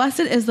 "But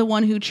blessed is the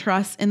one who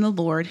trusts in the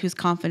Lord, whose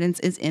confidence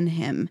is in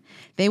him.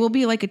 They will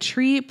be like a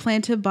tree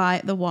planted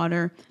by the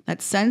water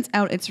that sends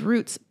out its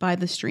roots by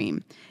the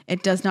stream.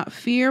 It does not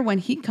fear when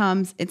heat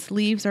comes, its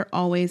leaves are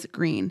always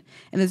green,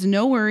 and there's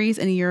no worries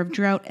in a year of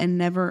drought and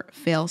never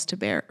fails to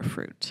bear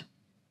fruit."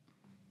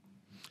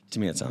 To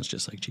me, it sounds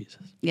just like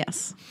Jesus.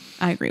 Yes,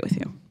 I agree with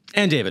you.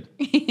 And David.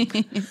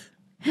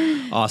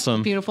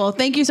 Awesome. Beautiful.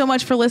 Thank you so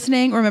much for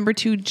listening. Remember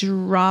to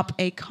drop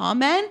a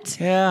comment.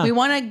 Yeah. We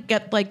want to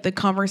get like the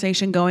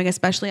conversation going,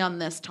 especially on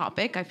this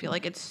topic. I feel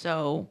like it's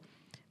so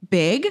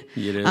big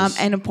It is.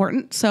 and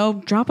important. So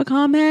drop a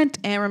comment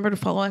and remember to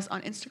follow us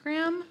on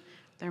Instagram.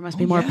 There must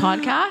be more yeah.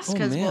 podcasts Oh,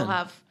 because man. we'll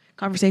have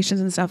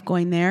conversations and stuff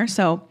going there.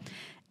 So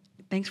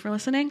thanks for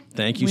listening.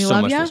 Thank you we so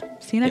love much. ya. for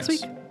See you next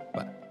Yes. week.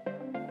 Bye.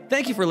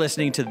 Thank you for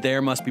listening to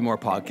There Must Be More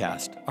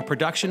podcast, a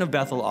production of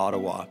Bethel,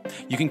 Ottawa.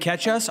 You can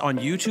catch us on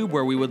YouTube,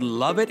 where we would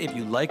love it if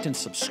you liked and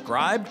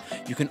subscribed.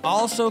 You can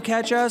also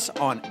catch us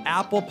on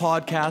Apple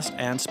Podcast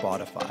and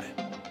Spotify.